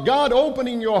 without God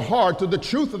opening your heart to the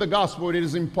truth of the gospel, it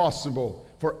is impossible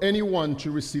for anyone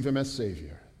to receive him as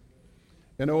Savior.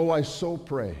 And oh, I so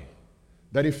pray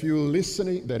that if you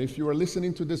are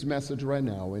listening to this message right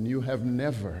now and you have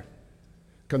never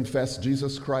confessed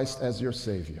Jesus Christ as your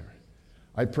Savior,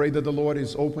 I pray that the Lord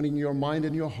is opening your mind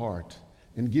and your heart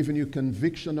and giving you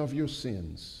conviction of your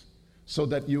sins so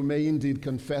that you may indeed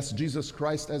confess Jesus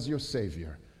Christ as your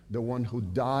Savior, the one who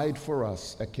died for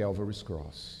us at Calvary's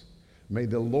cross. May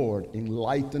the Lord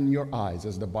enlighten your eyes,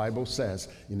 as the Bible says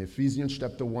in Ephesians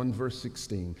chapter 1, verse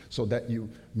 16, so that you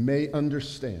may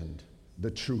understand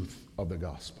the truth of the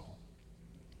gospel.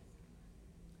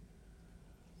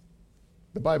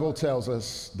 The Bible tells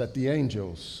us that the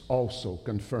angels also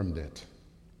confirmed it.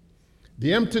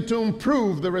 The empty tomb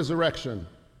proved the resurrection,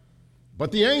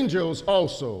 but the angels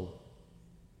also,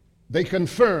 they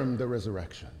confirmed the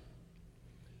resurrection.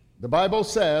 The Bible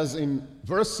says in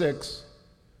verse 6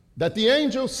 that the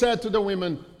angel said to the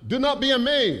women, "Do not be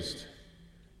amazed.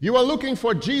 You are looking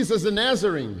for Jesus the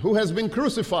Nazarene, who has been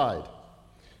crucified.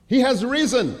 He has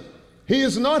risen. He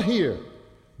is not here.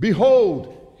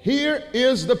 Behold, here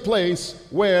is the place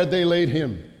where they laid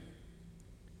him."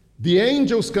 The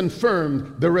angels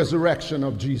confirmed the resurrection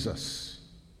of Jesus.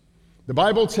 The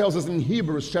Bible tells us in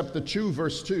Hebrews chapter 2,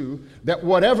 verse 2, that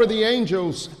whatever the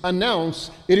angels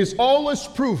announce, it is always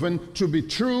proven to be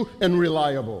true and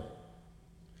reliable.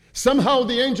 Somehow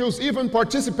the angels even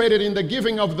participated in the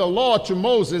giving of the law to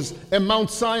Moses at Mount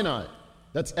Sinai.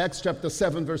 That's Acts chapter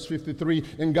 7, verse 53,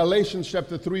 and Galatians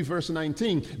chapter 3, verse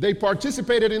 19. They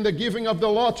participated in the giving of the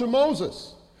law to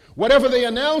Moses. Whatever they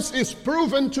announce is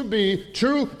proven to be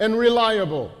true and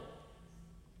reliable.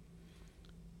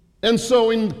 And so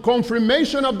in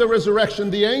confirmation of the resurrection,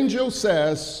 the angel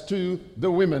says to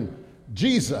the women,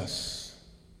 Jesus,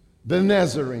 the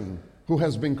Nazarene, who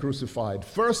has been crucified.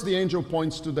 First, the angel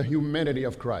points to the humanity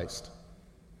of Christ.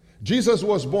 Jesus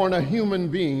was born a human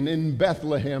being in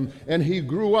Bethlehem, and he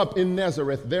grew up in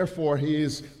Nazareth. Therefore, he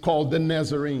is called the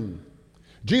Nazarene.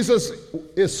 Jesus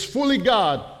is fully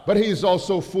God, but he is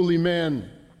also fully man,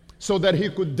 so that he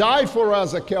could die for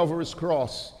us at Calvary's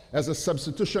cross as a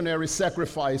substitutionary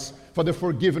sacrifice for the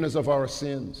forgiveness of our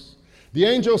sins. The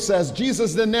angel says,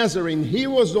 Jesus the Nazarene, he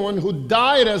was the one who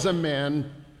died as a man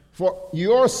for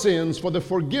your sins, for the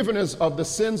forgiveness of the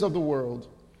sins of the world.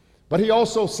 But he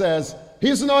also says,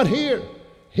 he's not here.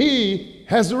 He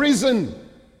has risen.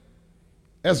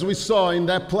 As we saw in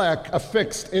that plaque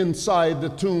affixed inside the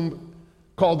tomb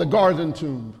called the Garden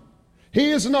Tomb.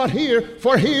 He is not here,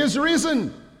 for he is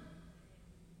risen.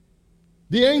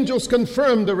 The angels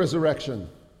confirm the resurrection.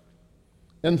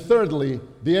 And thirdly,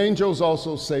 the angels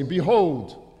also say,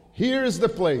 behold, here is the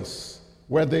place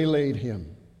where they laid him.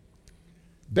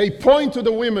 They point to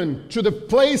the women to the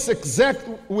place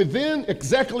exactly within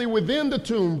the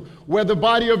tomb where the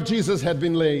body of Jesus had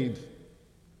been laid.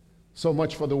 So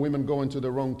much for the women going to the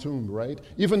wrong tomb, right?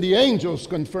 Even the angels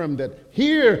confirm that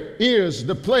here is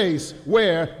the place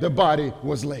where the body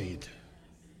was laid.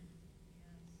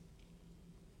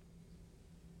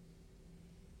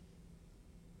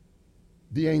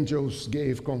 The angels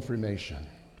gave confirmation.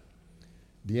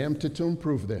 The empty tomb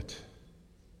proved it.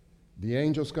 The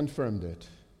angels confirmed it.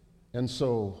 And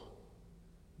so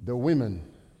the women,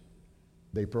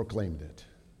 they proclaimed it.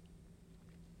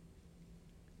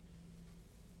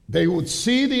 They would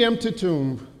see the empty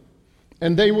tomb,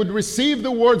 and they would receive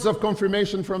the words of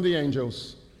confirmation from the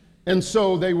angels. And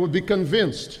so they would be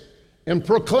convinced and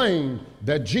proclaim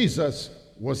that Jesus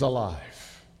was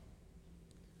alive.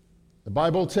 The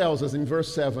Bible tells us in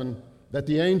verse 7 that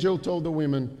the angel told the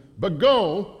women, but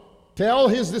go, tell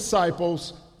his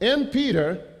disciples and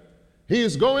Peter, he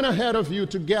is going ahead of you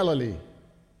to Galilee.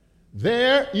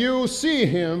 There you see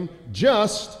him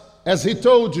just as he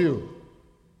told you.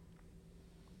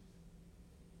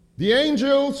 The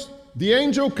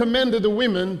angel commanded the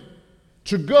women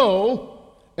to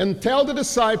go and tell the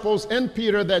disciples and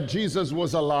Peter that Jesus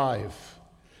was alive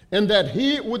and that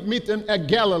he would meet them at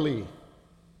Galilee.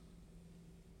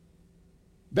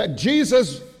 That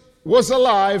Jesus was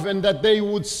alive and that they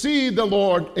would see the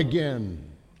Lord again.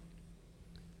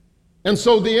 And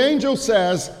so the angel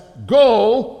says,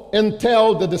 go and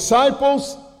tell the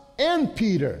disciples and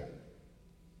Peter.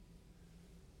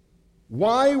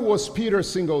 Why was Peter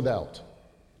singled out?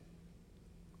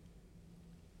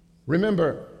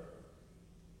 Remember,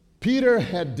 Peter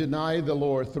had denied the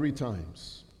Lord 3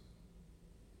 times.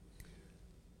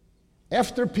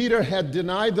 After Peter had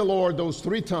denied the Lord those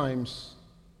 3 times,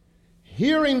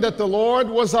 hearing that the Lord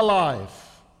was alive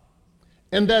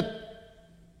and that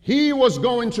he was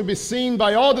going to be seen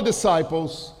by all the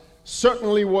disciples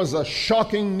certainly was a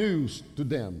shocking news to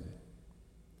them.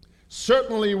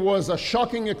 Certainly was a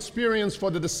shocking experience for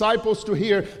the disciples to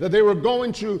hear that they were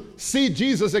going to see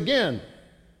Jesus again,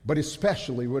 but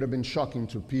especially would have been shocking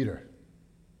to Peter.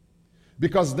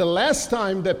 Because the last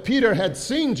time that Peter had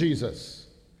seen Jesus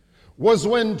was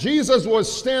when Jesus was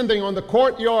standing on the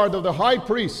courtyard of the high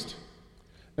priest.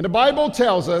 And the Bible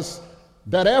tells us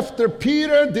that after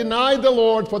Peter denied the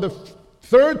Lord for the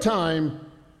 3rd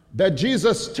time, that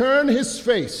Jesus turned his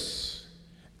face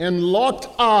and locked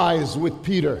eyes with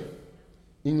Peter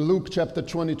in Luke chapter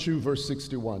 22, verse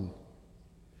 61.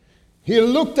 He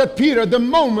looked at Peter the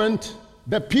moment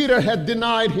that Peter had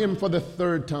denied him for the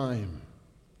 3rd time.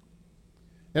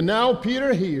 And now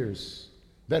Peter hears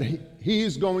that he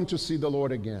is going to see the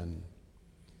Lord again.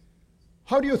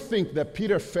 How do you think that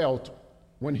Peter felt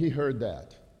when he heard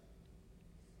that?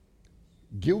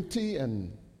 Guilty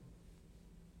and,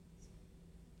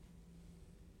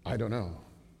 I don't know,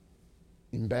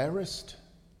 embarrassed?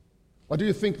 Or do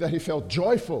you think that he felt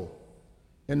joyful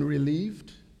and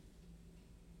relieved?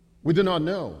 We do not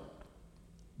know.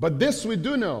 But this we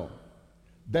do know,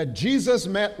 that Jesus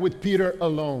met with Peter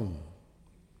alone.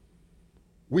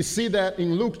 We see that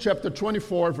in Luke chapter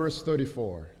 24, verse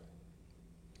 34.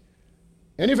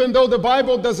 And even though the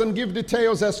Bible doesn't give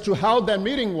details as to how that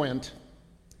meeting went,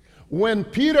 when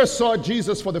Peter saw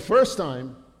Jesus for the first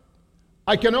time,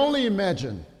 I can only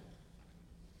imagine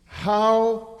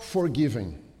how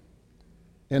forgiving,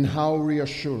 and how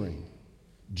reassuring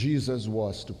Jesus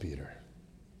was to Peter.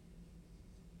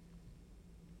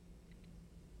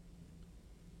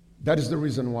 That is the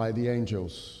reason why the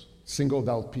angels singled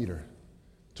out Peter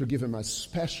to give him a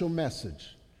special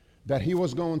message that he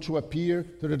was going to appear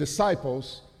to the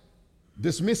disciples,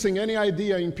 dismissing any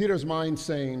idea in Peter's mind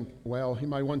saying, well, he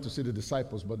might want to see the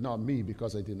disciples, but not me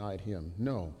because I denied him.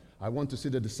 No, I want to see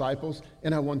the disciples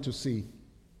and I want to see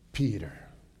Peter.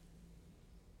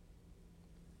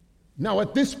 Now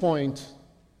at this point,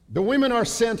 the women are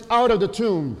sent out of the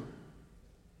tomb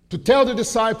to tell the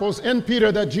disciples and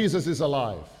Peter that Jesus is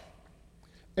alive.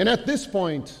 And at this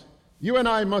point, you and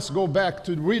I must go back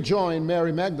to rejoin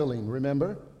Mary Magdalene,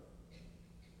 remember?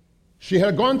 She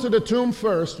had gone to the tomb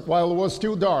first while it was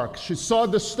still dark. She saw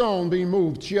the stone being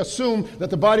moved. She assumed that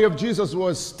the body of Jesus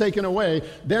was taken away.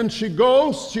 Then she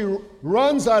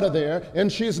runs out of there,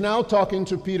 and she's now talking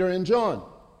to Peter and John.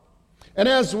 And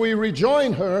as we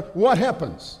rejoin her, what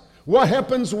happens? What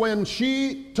happens when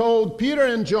she told Peter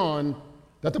and John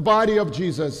that the body of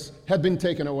Jesus had been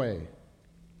taken away?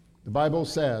 The Bible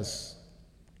says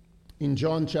in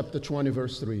John chapter 20,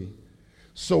 verse 3,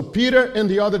 so Peter and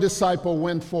the other disciple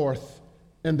went forth,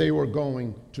 and they were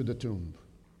going to the tomb.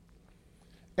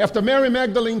 After Mary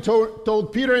Magdalene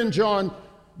told Peter and John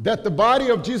that the body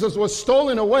of Jesus was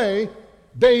stolen away,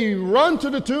 they run to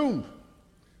the tomb.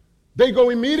 They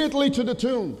go immediately to the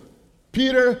tomb.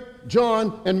 Peter,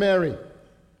 John, and Mary.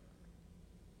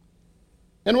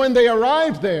 And when they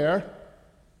arrived there,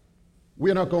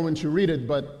 we're not going to read it,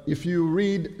 but if you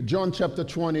read John chapter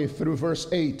 20 through verse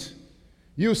 8,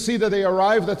 you see that they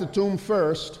arrived at the tomb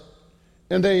first,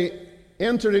 and they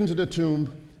entered into the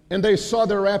tomb, and they saw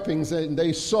the wrappings, and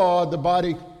they saw the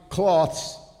body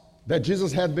cloths that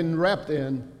Jesus had been wrapped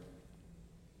in.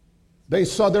 They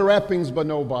saw the wrappings, but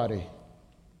no body.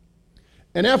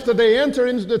 And after they entered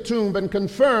into the tomb and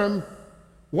confirmed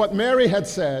what Mary had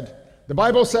said, the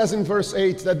Bible says in verse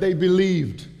 8 that they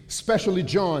believed, especially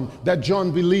John, that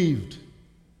John believed.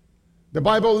 The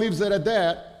Bible leaves it at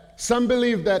that. Some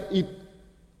believe that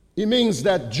it means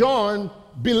that John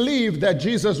believed that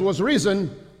Jesus was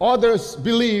risen. Others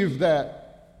believe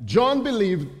that John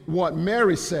believed what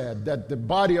Mary said, that the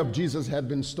body of Jesus had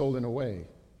been stolen away.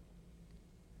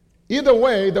 Either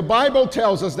way, the Bible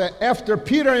tells us that after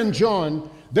Peter and John,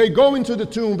 they go into the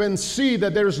tomb and see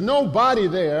that there's no body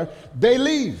there, they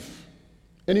leave.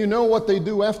 And you know what they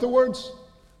do afterwards?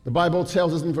 The Bible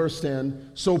tells us in verse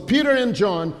 10, so Peter and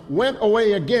John went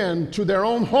away again to their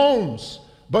own homes,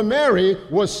 but Mary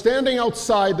was standing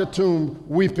outside the tomb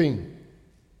weeping.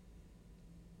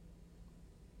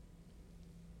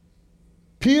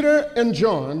 Peter and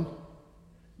John,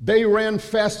 they ran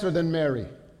faster than Mary.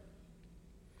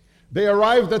 They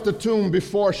arrived at the tomb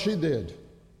before she did.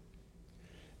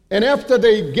 And after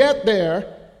they get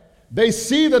there, they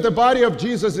see that the body of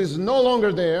Jesus is no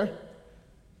longer there.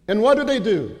 And what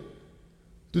do?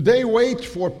 Do they wait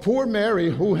for poor Mary,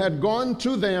 who had gone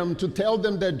to them to tell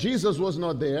them that Jesus was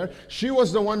not there? She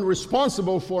was the one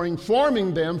responsible for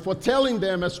informing them, for telling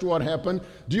them as to what happened.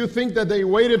 Do you think that they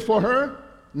waited for her?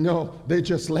 No, they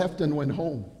just left and went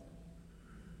home.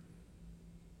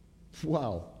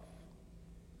 Wow.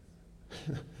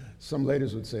 Some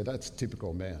ladies would say, that's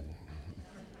typical man.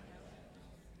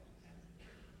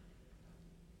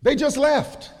 They just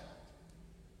left.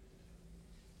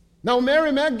 Now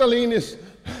Mary Magdalene is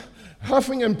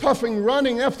huffing and puffing,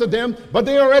 running after them, but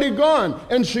they're already gone.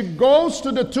 And she goes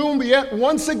to the tomb yet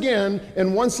once again,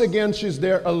 and once again she's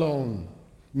there alone.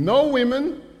 No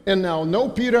women, and now no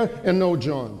Peter and no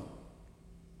John.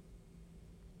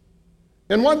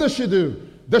 And what does she do?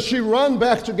 Does she run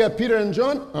back to get Peter and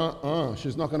John?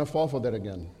 She's not going to fall for that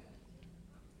again.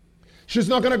 She's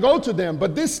not going to go to them,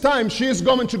 but this time she is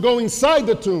going to go inside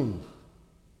the tomb.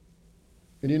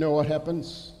 And you know what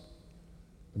happens?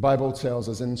 The Bible tells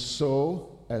us, and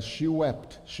so as she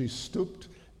wept, she stooped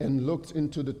and looked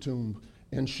into the tomb,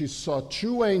 and she saw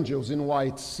two angels in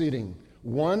white sitting,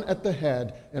 one at the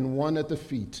head and one at the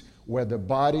feet, where the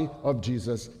body of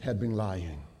Jesus had been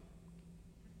lying.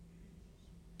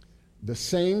 The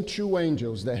same two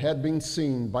angels that had been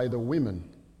seen by the women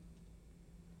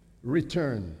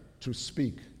returned to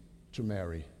speak to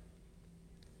Mary.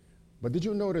 But did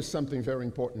you notice something very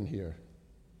important here?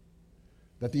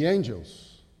 That the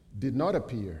angels did not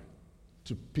appear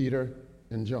to Peter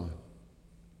and John.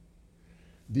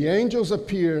 The angels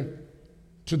appear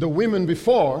to the women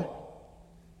before,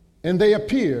 and they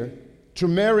appear to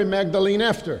Mary Magdalene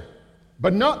after,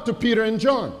 but not to Peter and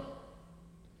John.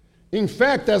 In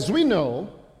fact, as we know,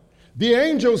 the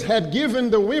angels had given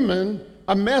the women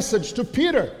a message to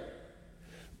Peter.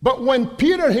 But when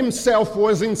Peter himself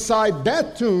was inside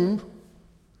that tomb,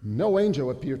 no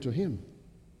angel appeared to him.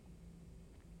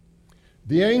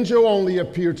 The angel only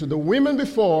appeared to the women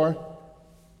before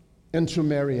and to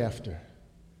Mary after,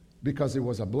 because it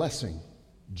was a blessing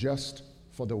just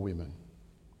for the women.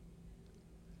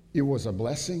 It was a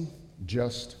blessing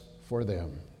just for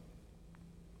them.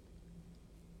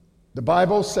 The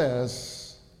Bible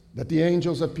says that the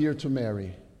angels appeared to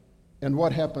Mary. And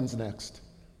what happens next?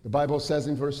 The Bible says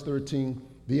in verse 13,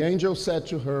 the angel said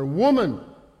to her, "Woman,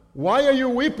 why are you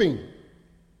weeping?"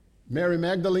 Mary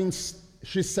Magdalene,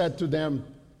 she said to them,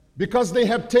 "Because they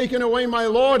have taken away my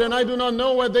Lord, and I do not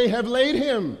know where they have laid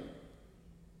him."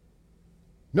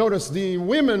 Notice the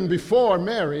women before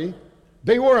Mary,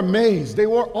 they were amazed, they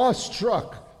were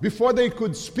awestruck. Before they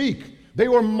could speak, they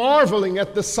were marveling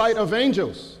at the sight of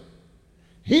angels.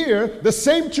 Here, the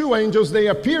same two angels, they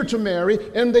appear to Mary,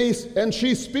 and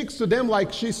she speaks to them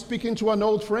like she's speaking to an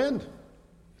old friend.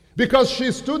 Because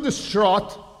she's too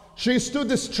distraught, she's too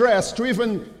distressed to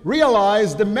even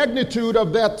realize the magnitude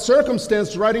of that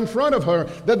circumstance right in front of her,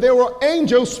 that there were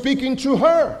angels speaking to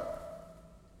her.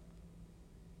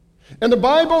 And the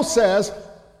Bible says,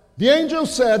 the angel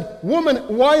said, "Woman,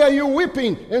 why are you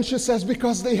weeping?" And she says,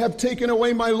 "Because they have taken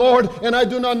away my Lord, and I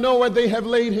do not know where they have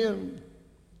laid him."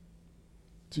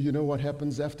 Do you know what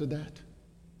happens after that?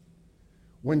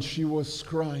 When she was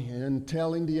crying and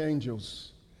telling the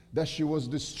angels that she was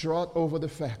distraught over the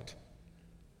fact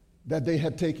that they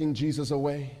had taken Jesus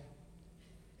away,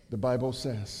 the Bible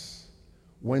says,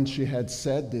 when she had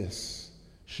said this,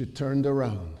 she turned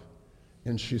around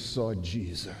and she saw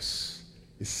Jesus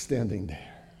standing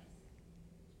there.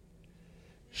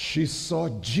 She saw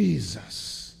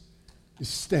Jesus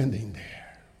standing there.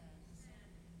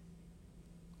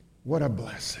 What a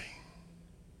blessing.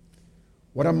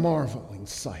 What a marveling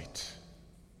sight.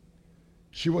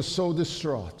 She was so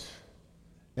distraught.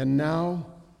 And now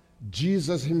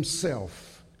Jesus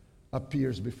himself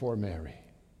appears before Mary.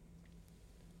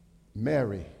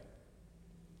 Mary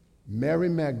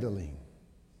Magdalene,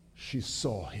 she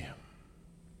saw him.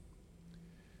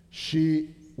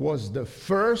 She was the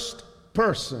first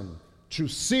person to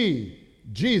see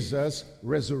Jesus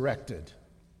resurrected.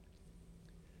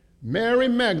 Mary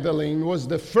Magdalene was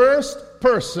the first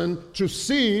person to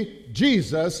see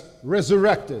Jesus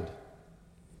resurrected.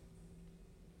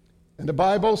 And the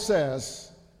Bible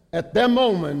says, at that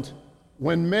moment,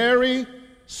 when Mary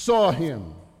saw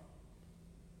him,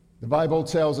 the Bible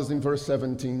tells us in verse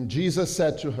 17, Jesus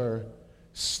said to her,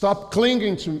 "Stop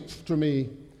clinging to me,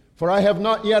 for I have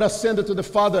not yet ascended to the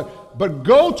Father, but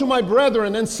go to my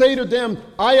brethren and say to them,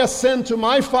 I ascend to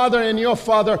my Father and your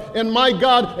Father, and my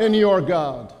God and your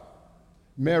God."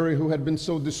 Mary, who had been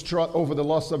so distraught over the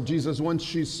loss of Jesus, once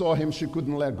she saw him, she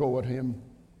couldn't let go of him.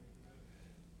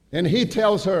 And he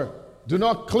tells her, "Do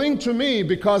not cling to me,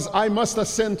 because I must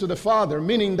ascend to the Father,"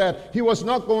 meaning that he was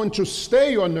not going to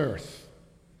stay on earth.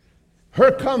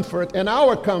 Her comfort and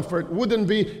our comfort wouldn't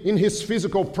be in his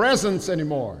physical presence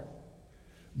anymore.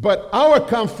 But our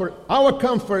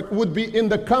comfort would be in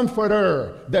the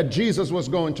Comforter that Jesus was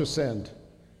going to send.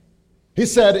 He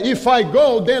said, "If I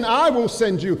go, then I will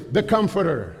send you the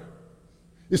Comforter.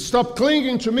 Stop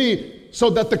clinging to me so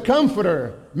that the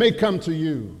Comforter may come to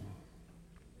you."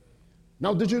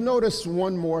 Now, did you notice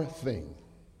one more thing?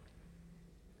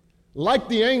 Like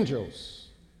the angels,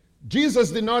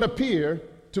 Jesus did not appear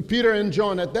to Peter and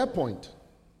John at that point.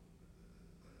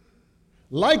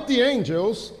 Like the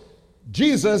angels,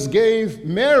 Jesus gave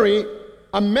Mary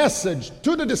a message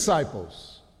to the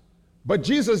disciples. But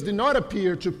Jesus did not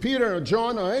appear to Peter or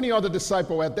John or any other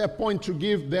disciple at that point to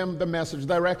give them the message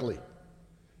directly.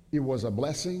 It was a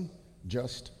blessing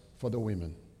just for the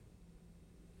women.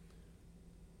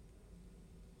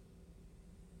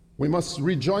 We must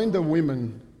rejoin the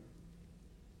women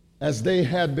as they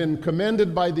had been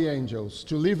commanded by the angels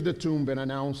to leave the tomb and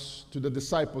announce to the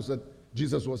disciples that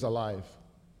Jesus was alive.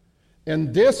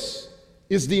 And this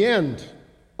is the end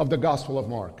of the Gospel of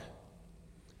Mark.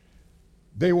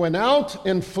 They went out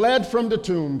and fled from the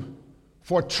tomb,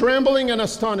 for trembling and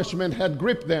astonishment had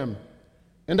gripped them,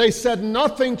 and they said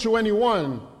nothing to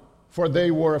anyone, for they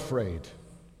were afraid.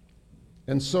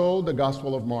 And so the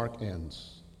Gospel of Mark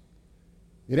ends.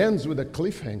 It ends with a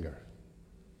cliffhanger.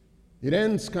 It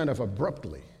ends kind of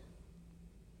abruptly.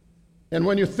 And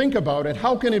when you think about it,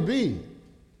 how can it be?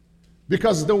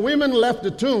 Because the women left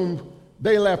the tomb,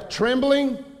 they left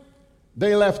trembling,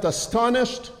 they left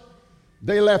astonished,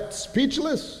 they left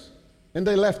speechless, and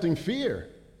they left in fear.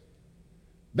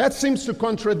 That seems to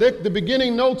contradict the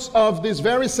beginning notes of this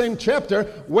very same chapter,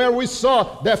 where we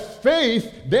saw that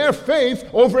their faith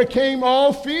overcame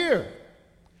all fear.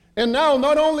 And now,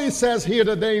 not only it says here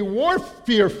that they were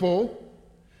fearful,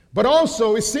 but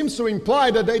also it seems to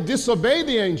imply that they disobeyed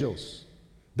the angels.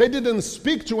 They didn't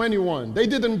speak to anyone. They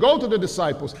didn't go to the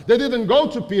disciples. They didn't go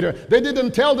to Peter. They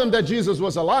didn't tell them that Jesus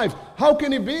was alive. How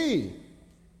can it be?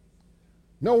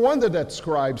 No wonder that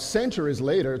scribes, centuries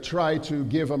later, tried to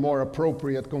give a more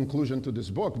appropriate conclusion to this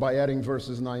book by adding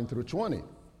verses 9 through 20.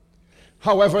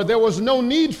 However, there was no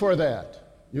need for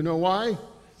that. You know why?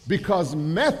 Because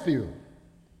Matthew,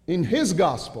 in his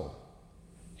gospel,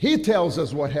 he tells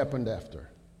us what happened after.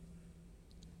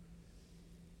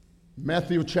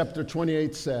 Matthew chapter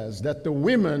 28 says that the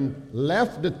women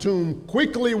left the tomb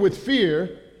quickly with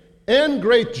fear and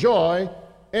great joy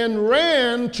and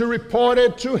ran to report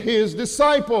it to his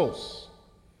disciples.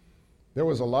 There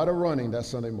was a lot of running that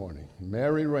Sunday morning.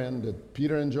 Mary ran,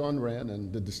 Peter and John ran,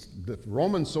 and the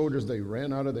Roman soldiers, they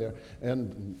ran out of there.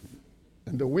 And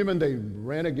the women, they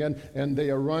ran again, and they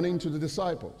are running to the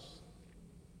disciples.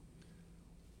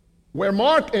 Where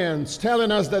Mark ends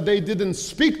telling us that they didn't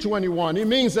speak to anyone, it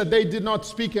means that they did not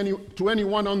speak to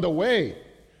anyone on the way.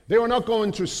 They were not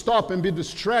going to stop and be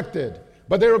distracted,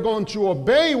 but they were going to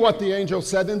obey what the angel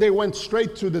said, and they went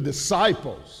straight to the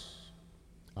disciples.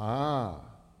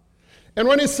 And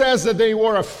when it says that they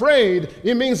were afraid,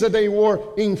 it means that they were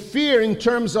in fear in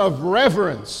terms of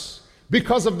reverence,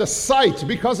 because of the sight,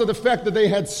 because of the fact that they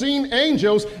had seen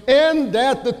angels and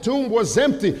that the tomb was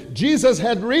empty. Jesus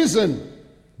had risen.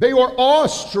 They were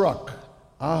awestruck.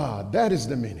 That is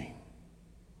the meaning.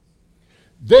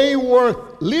 They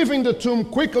were leaving the tomb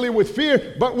quickly with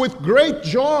fear, but with great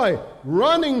joy,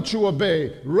 running to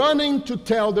obey, running to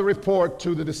tell the report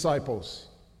to the disciples.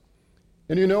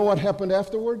 And you know what happened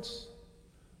afterwards?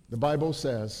 The Bible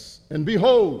says, and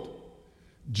behold,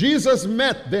 Jesus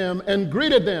met them and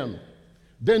greeted them.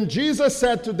 Then Jesus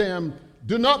said to them,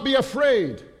 do not be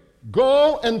afraid.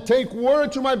 Go and take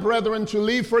word to my brethren to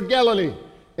leave for Galilee,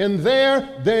 and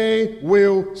there they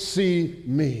will see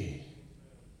me.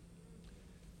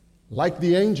 Like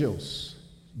the angels,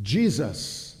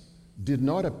 Jesus did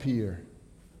not appear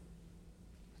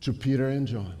to Peter and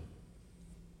John.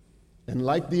 And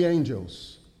like the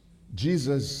angels,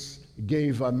 Jesus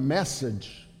gave a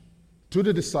message to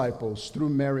the disciples through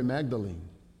Mary Magdalene,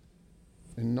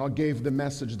 and not gave the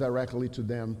message directly to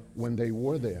them when they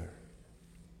were there.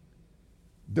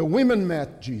 The women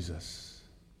met Jesus.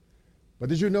 But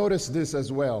did you notice this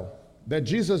as well? That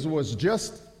Jesus was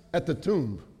just at the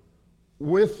tomb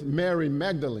with Mary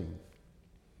Magdalene.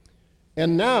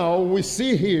 And now we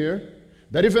see here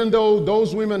that even though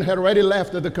those women had already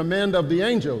left at the command of the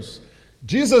angels,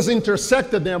 Jesus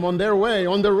intersected them on their way,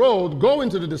 on the road, going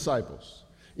to the disciples.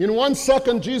 In 1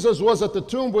 second, Jesus was at the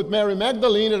tomb with Mary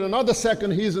Magdalene. In another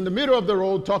second, he's in the middle of the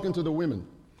road talking to the women.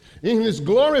 In his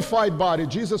glorified body,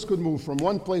 Jesus could move from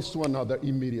one place to another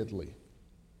immediately.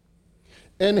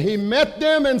 And he met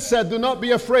them and said, do not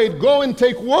be afraid. Go and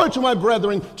take word to my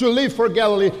brethren to leave for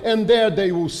Galilee, and there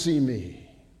they will see me.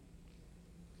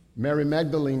 Mary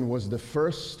Magdalene was the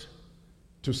first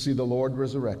to see the Lord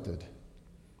resurrected.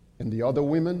 And the other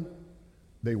women,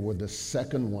 they were the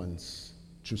second ones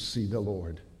to see the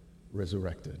Lord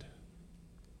resurrected.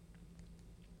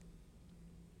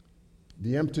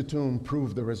 The empty tomb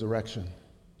proved the resurrection.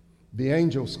 The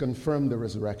angels confirmed the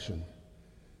resurrection.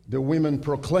 The women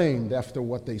proclaimed after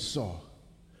what they saw.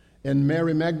 And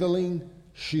Mary Magdalene,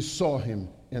 she saw him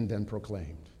and then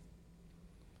proclaimed.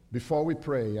 Before we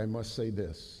pray, I must say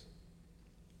this.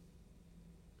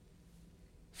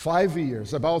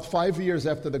 About 5 years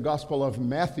after the Gospel of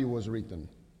Matthew was written,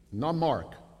 not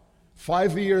Mark,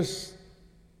 5 years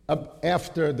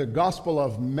after the Gospel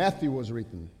of Matthew was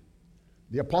written,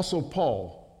 the Apostle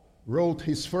Paul wrote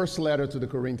his first letter to the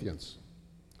Corinthians.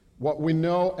 What we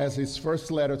know as his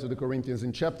first letter to the Corinthians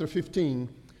in chapter 15,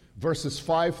 verses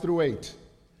 5 through 8.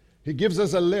 He gives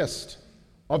us a list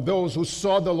of those who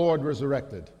saw the Lord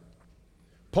resurrected.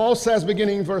 Paul says,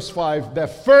 beginning in verse 5,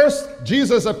 that first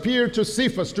Jesus appeared to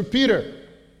Cephas, to Peter.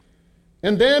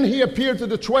 And then he appeared to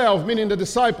the 12, meaning the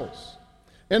disciples.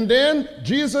 And then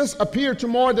Jesus appeared to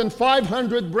more than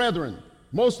 500 brethren,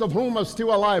 most of whom are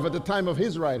still alive at the time of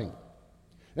his writing.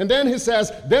 And then he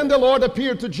says, then the Lord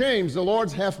appeared to James, the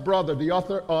Lord's half-brother, the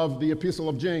author of the Epistle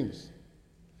of James.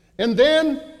 And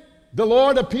then the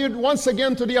Lord appeared once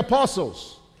again to the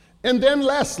apostles. And then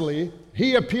lastly,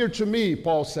 he appeared to me,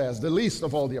 Paul says, the least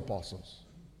of all the apostles.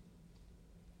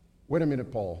 Wait a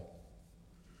minute, Paul.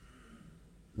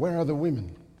 Where are the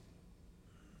women?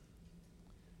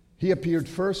 He appeared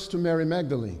first to Mary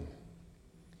Magdalene,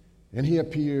 and he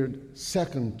appeared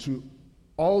second to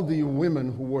all the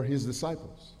women who were his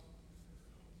disciples.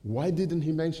 Why didn't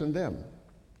he mention them?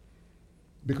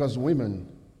 Because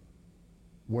women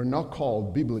were not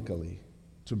called biblically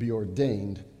to be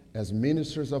ordained as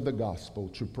ministers of the gospel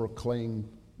to proclaim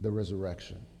the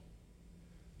resurrection.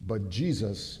 But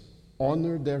Jesus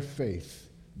honored their faith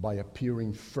by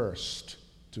appearing first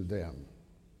to them.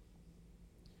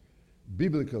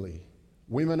 Biblically,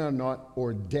 women are not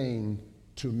ordained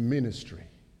to ministry,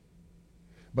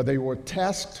 but they were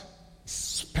tasked,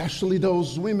 especially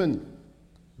those women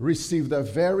received a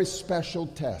very special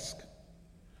task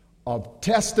of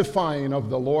testifying of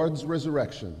the Lord's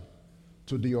resurrection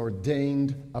to the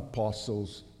ordained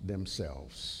apostles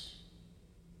themselves.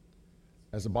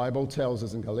 As the Bible tells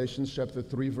us in Galatians chapter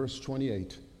 3, verse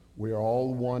 28, we are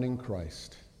all one in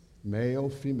Christ, male,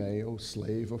 female,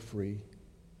 slave or free.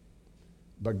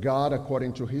 But God,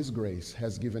 according to his grace,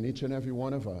 has given each and every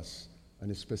one of us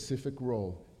a specific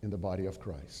role in the body of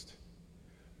Christ.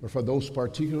 But for those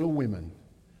particular women,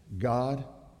 God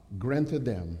granted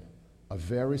them a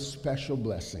very special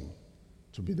blessing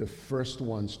to be the first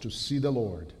ones to see the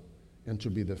Lord and to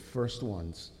be the first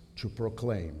ones to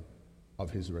proclaim of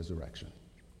his resurrection.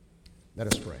 Let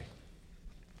us pray.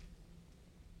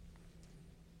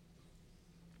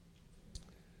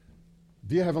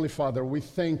 Dear Heavenly Father, we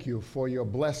thank you for your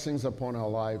blessings upon our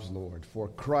lives, Lord, for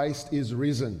Christ is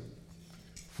risen.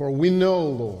 For we know,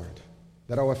 Lord,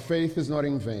 that our faith is not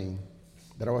in vain,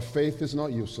 that our faith is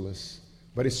not useless,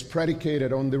 but is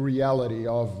predicated on the reality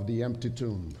of the empty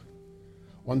tomb,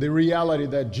 on the reality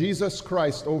that Jesus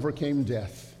Christ overcame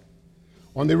death,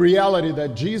 on the reality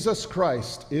that Jesus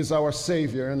Christ is our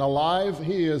Savior, and alive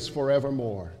he is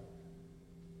forevermore.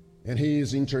 And he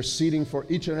is interceding for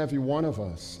each and every one of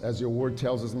us, as your word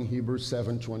tells us in Hebrews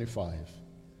 7:25.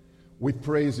 We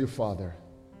praise you, Father,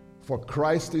 for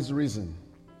Christ is risen,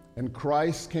 and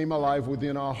Christ came alive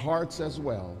within our hearts as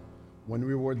well when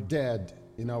we were dead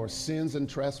in our sins and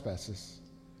trespasses.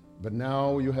 But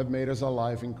now you have made us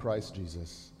alive in Christ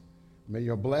Jesus. May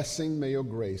your blessing, may your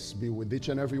grace be with each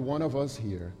and every one of us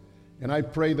here. And I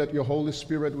pray that your Holy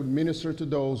Spirit would minister to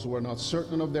those who are not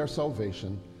certain of their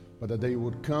salvation, but that they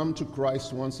would come to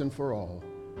Christ once and for all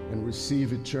and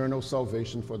receive eternal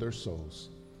salvation for their souls.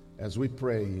 As we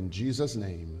pray in Jesus'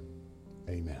 name,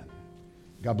 amen.